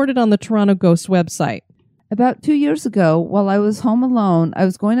was reported on the Toronto Ghost website. About 2 years ago, while I was home alone, I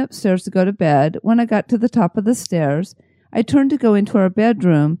was going upstairs to go to bed. When I got to the top of the stairs, I turned to go into our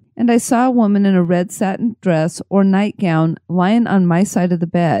bedroom, and I saw a woman in a red satin dress or nightgown lying on my side of the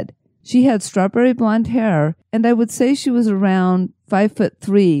bed. She had strawberry blonde hair, and I would say she was around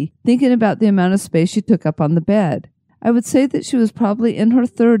 5'3", thinking about the amount of space she took up on the bed. I would say that she was probably in her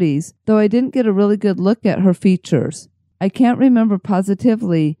 30s, though I didn't get a really good look at her features. I can't remember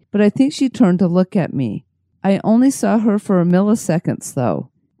positively, but I think she turned to look at me. I only saw her for milliseconds, though.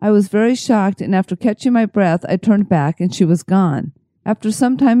 I was very shocked, and after catching my breath, I turned back and she was gone. After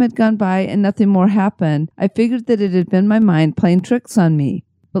some time had gone by and nothing more happened, I figured that it had been my mind playing tricks on me.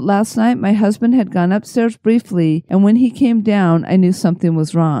 But last night, my husband had gone upstairs briefly, and when he came down, I knew something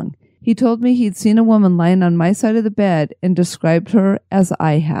was wrong. He told me he'd seen a woman lying on my side of the bed and described her as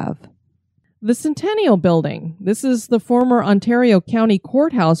I have. The Centennial Building. This is the former Ontario County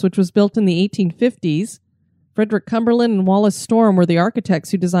Courthouse, which was built in the 1850s. Frederick Cumberland and Wallace Storm were the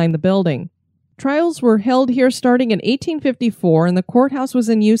architects who designed the building. Trials were held here starting in 1854, and the courthouse was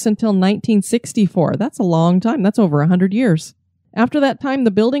in use until 1964. That's a long time. That's over 100 years. After that time,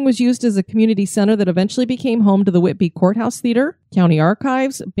 the building was used as a community center that eventually became home to the Whitby Courthouse Theater, county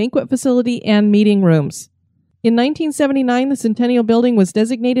archives, banquet facility, and meeting rooms. In 1979, the Centennial Building was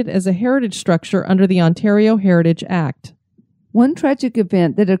designated as a heritage structure under the Ontario Heritage Act. One tragic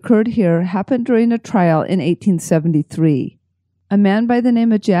event that occurred here happened during a trial in 1873. A man by the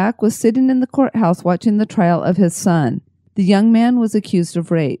name of Jack was sitting in the courthouse watching the trial of his son. The young man was accused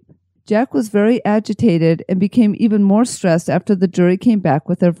of rape. Jack was very agitated and became even more stressed after the jury came back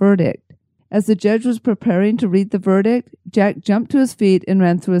with their verdict. As the judge was preparing to read the verdict, Jack jumped to his feet and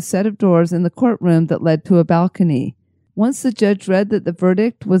ran through a set of doors in the courtroom that led to a balcony. Once the judge read that the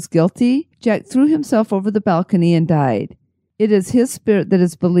verdict was guilty, Jack threw himself over the balcony and died. It is his spirit that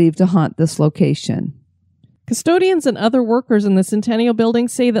is believed to haunt this location. Custodians and other workers in the Centennial Building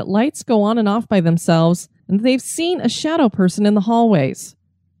say that lights go on and off by themselves, and they've seen a shadow person in the hallways.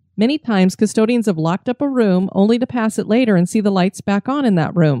 Many times, custodians have locked up a room only to pass it later and see the lights back on in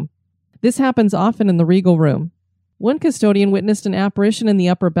that room. This happens often in the Regal Room. One custodian witnessed an apparition in the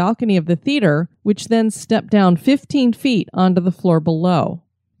upper balcony of the theater, which then stepped down 15 feet onto the floor below.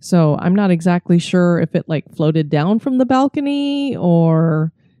 So I'm not exactly sure if it floated down from the balcony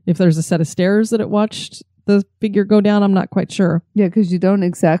or if there's a set of stairs that it watched the figure go down. I'm not quite sure. Yeah, because you don't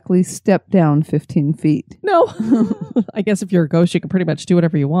exactly step down 15 feet. No. I guess if you're a ghost, you can pretty much do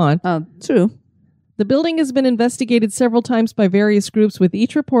whatever you want. True. The building has been investigated several times by various groups, with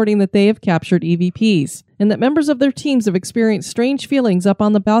each reporting that they have captured EVPs and that members of their teams have experienced strange feelings up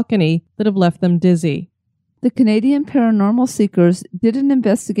on the balcony that have left them dizzy. The Canadian Paranormal Seekers did an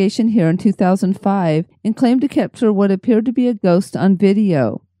investigation here in 2005 and claimed to capture what appeared to be a ghost on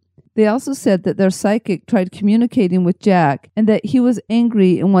video. They also said that their psychic tried communicating with Jack and that he was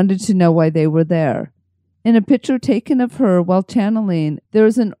angry and wanted to know why they were there. In a picture taken of her while channeling, there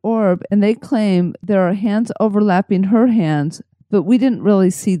is an orb, and they claim there are hands overlapping her hands, but we didn't really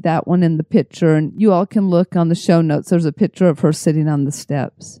see that one in the picture, and you all can look on the show notes. There's a picture of her sitting on the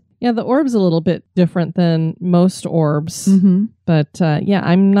steps. Yeah, the orb's a little bit different than most orbs, but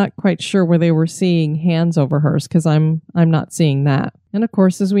I'm not quite sure where they were seeing hands over hers, because I'm not seeing that. And of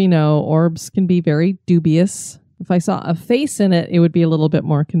course, as we know, orbs can be very dubious, If I saw a face in it, it would be a little bit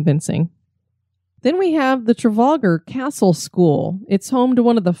more convincing. Then we have the Trafalgar Castle School. It's home to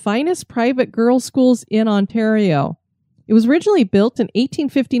one of the finest private girls' schools in Ontario. It was originally built in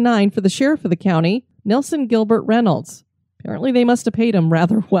 1859 for the sheriff of the county, Nelson Gilbert Reynolds. Apparently they must have paid him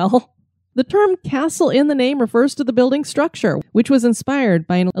rather well. The term castle in the name refers to the building structure, which was inspired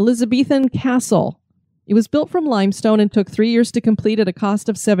by an Elizabethan castle. It was built from limestone and took 3 years to complete at a cost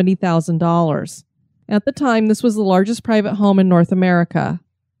of $70,000. At the time, this was the largest private home in North America.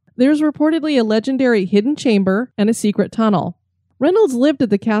 There's reportedly a legendary hidden chamber and a secret tunnel. Reynolds lived at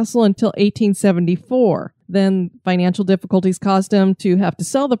the castle until 1874. Then financial difficulties caused him to have to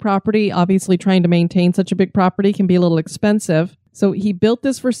sell the property. Obviously, trying to maintain such a big property can be a little expensive. So he built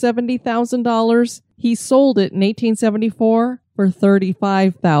this for $70,000. He sold it in 1874 for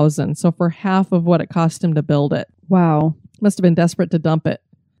 $35,000. So for half of what it cost him to build it. Wow. Must have been desperate to dump it.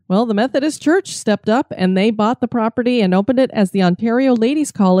 Well, the Methodist Church stepped up and they bought the property and opened it as the Ontario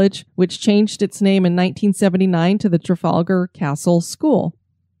Ladies College, which changed its name in 1979 to the Trafalgar Castle School.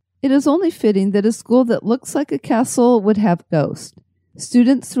 It is only fitting that a school that looks like a castle would have ghosts.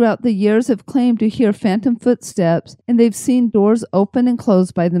 Students throughout the years have claimed to hear phantom footsteps, and they've seen doors open and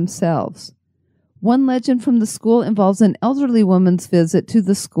close by themselves. One legend from the school involves an elderly woman's visit to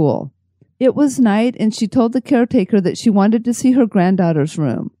the school. It was night, and she told the caretaker that she wanted to see her granddaughter's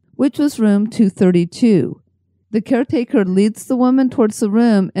room, which was room 232. The caretaker leads the woman towards the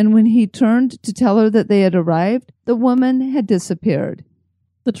room, and when he turned to tell her that they had arrived, the woman had disappeared.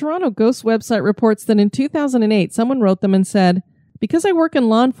 The Toronto Ghost website reports that in 2008, someone wrote them and said, "Because I work in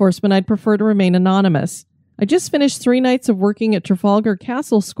law enforcement, I'd prefer to remain anonymous. I just finished 3 nights of working at Trafalgar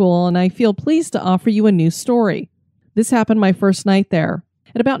Castle School, and I feel pleased to offer you a new story. This happened my first night there.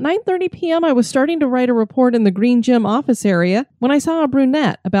 At about 9:30 p.m., I was starting to write a report in the green gym office area when I saw a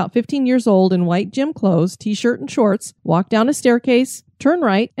brunette, about 15 years old, in white gym clothes, t-shirt and shorts, walk down a staircase, turn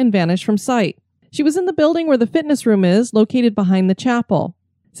right, and vanish from sight. She was in the building where the fitness room is, located behind the chapel.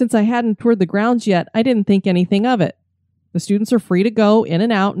 Since I hadn't toured the grounds yet, I didn't think anything of it. The students are free to go in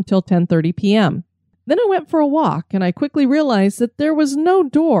and out until 10:30 p.m. Then I went for a walk, and I quickly realized that there was no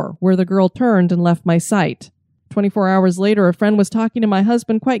door where the girl turned and left my sight. 24 hours later, a friend was talking to my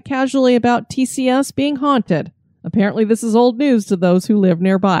husband quite casually about TCS being haunted. Apparently, this is old news to those who live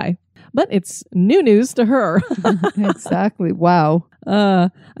nearby. But it's new news to her." Exactly. Wow. I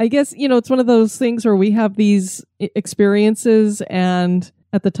guess, it's one of those things where we have these experiences, and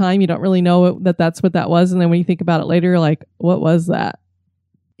at the time, you don't really know that that's what that was. And then when you think about it later, you're like, what was that?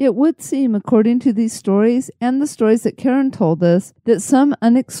 It would seem, according to these stories and the stories that Karen told us, that some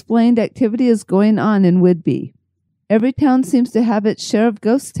unexplained activity is going on in Whitby. Every town seems to have its share of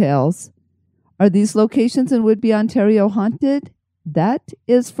ghost tales. Are these locations in Whitby, Ontario haunted? That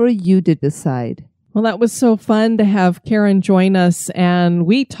is for you to decide. Well, that was so fun to have Karen join us, and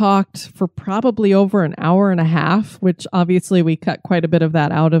we talked for probably over an hour and a half, which obviously we cut quite a bit of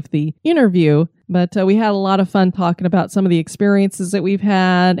that out of the interview, but we had a lot of fun talking about some of the experiences that we've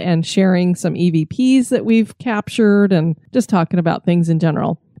had and sharing some EVPs that we've captured and just talking about things in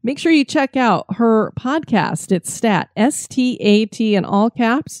general. Make sure you check out her podcast. It's STAT, S-T-A-T in all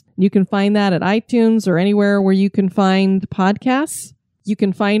caps. You can find that at iTunes or anywhere where you can find podcasts. You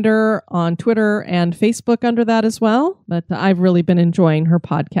can find her on Twitter and Facebook under that as well, but I've really been enjoying her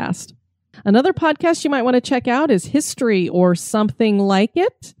podcast. Another podcast you might want to check out is History or Something Like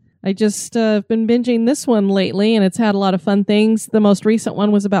It. I just been binging this one lately, and it's had a lot of fun things. The most recent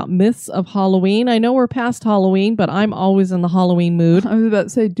one was about myths of Halloween. I know we're past Halloween, but I'm always in the Halloween mood. I was about to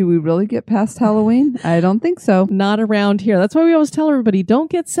say, do we really get past Halloween? I don't think so. Not around here. That's why we always tell everybody, don't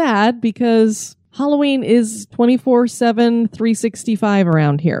get sad, because Halloween is 24/7, 365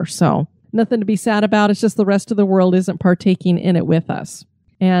 around here. So nothing to be sad about. It's just the rest of the world isn't partaking in it with us.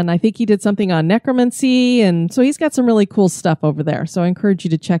 And I think he did something on necromancy. And so he's got some really cool stuff over there. So I encourage you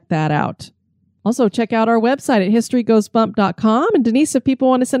to check that out. Also, check out our website at historygoesbump.com. And Denise, if people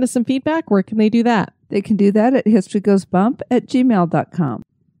want to send us some feedback, where can they do that? They can do that at historygoesbump@gmail.com.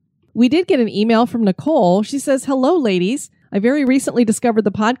 We did get an email from Nicole. She says, "Hello, ladies. I very recently discovered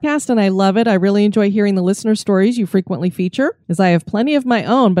the podcast and I love it. I really enjoy hearing the listener stories you frequently feature, as I have plenty of my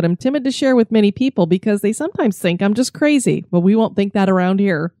own, but I'm timid to share with many people because they sometimes think I'm just crazy. But we won't think that around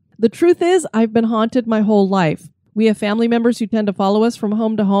here. The truth is, I've been haunted my whole life. We have family members who tend to follow us from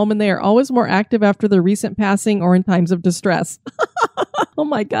home to home, and they are always more active after their recent passing or in times of distress." Oh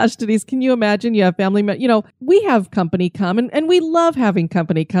my gosh, Denise, can you imagine? You have family members, we have company come, and we love having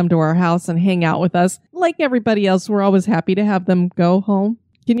company come to our house and hang out with us. Like everybody else, we're always happy to have them go home.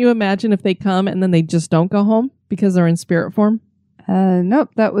 Can you imagine if they come and then they just don't go home because they're in spirit form?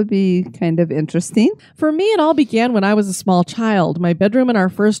 Nope, that would be kind of interesting. For me, it all began when I was a small child. My bedroom in our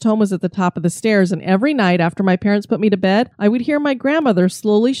first home was at the top of the stairs, and every night after my parents put me to bed, I would hear my grandmother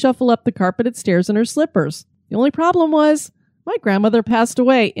slowly shuffle up the carpeted stairs in her slippers. The only problem was, my grandmother passed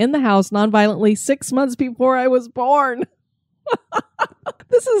away in the house nonviolently 6 months before I was born.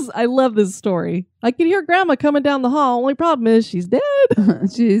 I love this story. I could hear Grandma coming down the hall. Only problem is she's dead.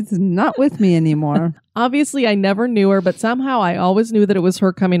 She's not with me anymore. Obviously, I never knew her, but somehow I always knew that it was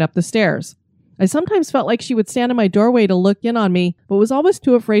her coming up the stairs. I sometimes felt like she would stand in my doorway to look in on me, but was always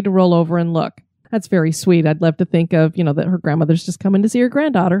too afraid to roll over and look. That's very sweet. I'd love to think of, that her grandmother's just coming to see her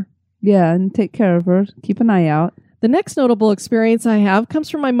granddaughter. Yeah, and take care of her. Keep an eye out. The next notable experience I have comes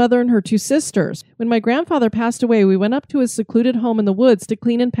from my mother and her 2 sisters. When my grandfather passed away, we went up to his secluded home in the woods to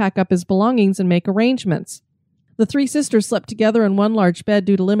clean and pack up his belongings and make arrangements. The 3 sisters slept together in one large bed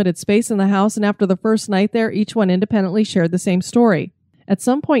due to limited space in the house, and after the first night there, each one independently shared the same story. At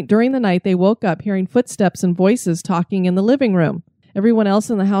some point during the night, they woke up hearing footsteps and voices talking in the living room. Everyone else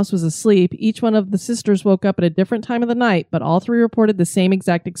in the house was asleep. Each one of the sisters woke up at a different time of the night, but all 3 reported the same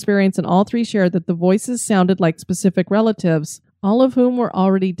exact experience, and all 3 shared that the voices sounded like specific relatives, all of whom were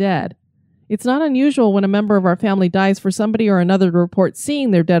already dead. It's not unusual when a member of our family dies for somebody or another to report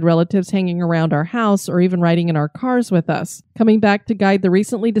seeing their dead relatives hanging around our house or even riding in our cars with us, coming back to guide the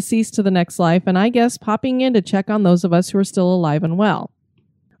recently deceased to the next life, and I guess popping in to check on those of us who are still alive and well.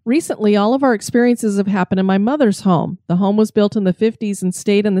 Recently, all of our experiences have happened in my mother's home. The home was built in the 50s and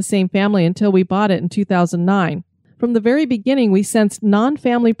stayed in the same family until we bought it in 2009. From the very beginning, we sensed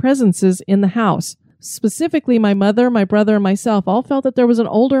non-family presences in the house. Specifically, my mother, my brother, and myself all felt that there was an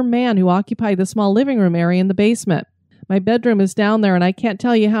older man who occupied the small living room area in the basement. My bedroom is down there, and I can't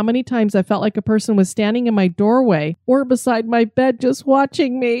tell you how many times I felt like a person was standing in my doorway or beside my bed just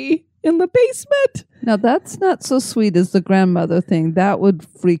watching me in the basement. Now, that's not so sweet as the grandmother thing. That would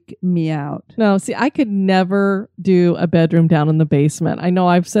freak me out. No, see, I could never do a bedroom down in the basement. I know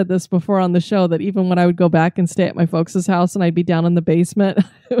I've said this before on the show that even when I would go back and stay at my folks' house and I'd be down in the basement,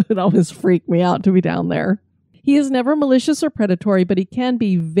 it would always freak me out to be down there. He is never malicious or predatory, but he can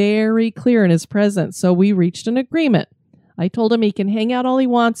be very clear in his presence, so we reached an agreement. I told him he can hang out all he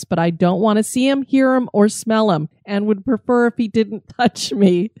wants, but I don't want to see him, hear him, or smell him, and would prefer if he didn't touch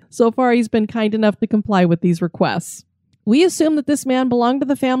me. So far, he's been kind enough to comply with these requests. We assumed that this man belonged to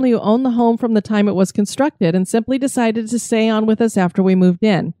the family who owned the home from the time it was constructed and simply decided to stay on with us after we moved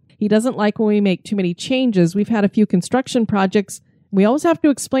in. He doesn't like when we make too many changes. We've had a few construction projects. We always have to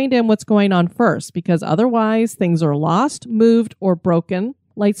explain to him what's going on first, because otherwise things are lost, moved, or broken.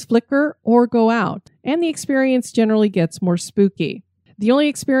 Lights flicker or go out, and the experience generally gets more spooky. The only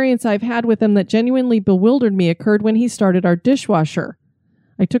experience I've had with him that genuinely bewildered me occurred when he started our dishwasher.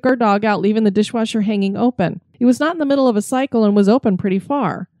 I took our dog out, leaving the dishwasher hanging open. It was not in the middle of a cycle and was open pretty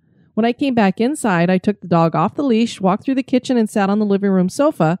far. When I came back inside, I took the dog off the leash, walked through the kitchen, and sat on the living room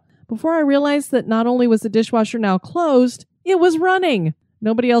sofa before I realized that not only was the dishwasher now closed, it was running.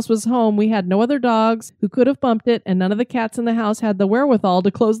 Nobody else was home. We had no other dogs who could have bumped it, and none of the cats in the house had the wherewithal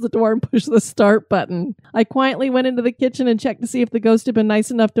to close the door and push the start button. I quietly went into the kitchen and checked to see if the ghost had been nice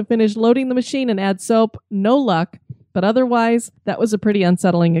enough to finish loading the machine and add soap. No luck, but otherwise, that was a pretty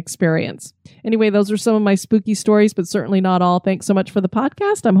unsettling experience. Anyway, those are some of my spooky stories, but certainly not all. Thanks so much for the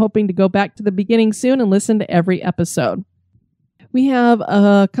podcast. I'm hoping to go back to the beginning soon and listen to every episode. We have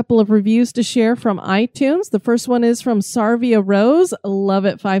a couple of reviews to share from iTunes. The first one is from Sarvia Rose. Love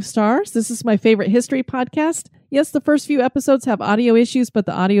it, 5 stars. This is my favorite history podcast. Yes, the first few episodes have audio issues, but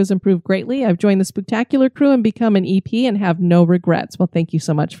the audio's improved greatly. I've joined the Spooktacular crew and become an EP and have no regrets. Well, thank you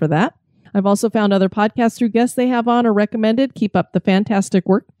so much for that. I've also found other podcasts through guests they have on or recommended. Keep up the fantastic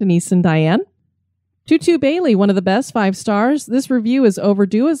work, Denise and Diane. Tutu Bailey, one of the best, 5 stars. This review is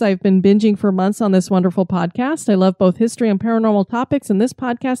overdue as I've been binging for months on this wonderful podcast. I love both history and paranormal topics, and this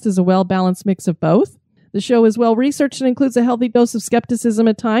podcast is a well-balanced mix of both. The show is well-researched and includes a healthy dose of skepticism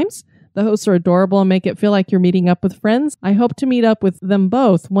at times. The hosts are adorable and make it feel like you're meeting up with friends. I hope to meet up with them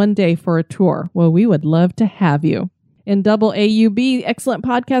both one day for a tour. Well, we would love to have you. In double AUB, excellent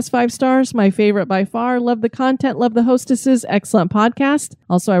podcast, 5 stars. My favorite by far. Love the content, love the hostesses. Excellent podcast.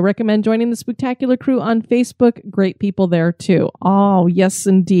 Also, I recommend joining the Spooktacular crew on Facebook. Great people there too. Oh, yes,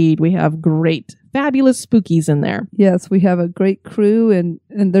 indeed. We have great, fabulous spookies in there. Yes, we have a great crew and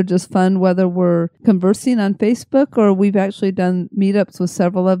they're just fun, whether we're conversing on Facebook or we've actually done meetups with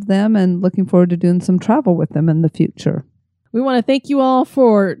several of them and looking forward to doing some travel with them in the future. We want to thank you all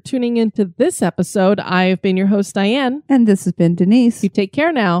for tuning into this episode. I've been your host, Diane. And this has been Denise. You take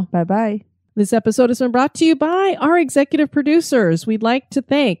care now. Bye-bye. This episode has been brought to you by our executive producers. We'd like to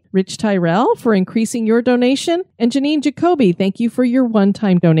thank Rich Tyrell for increasing your donation, and Janine Jacoby, thank you for your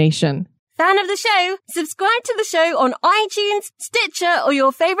one-time donation. Fan of the show? Subscribe to the show on iTunes, Stitcher, or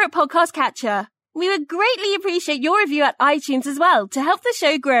your favorite podcast catcher. We would greatly appreciate your review at iTunes as well to help the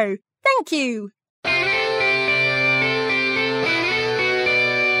show grow. Thank you.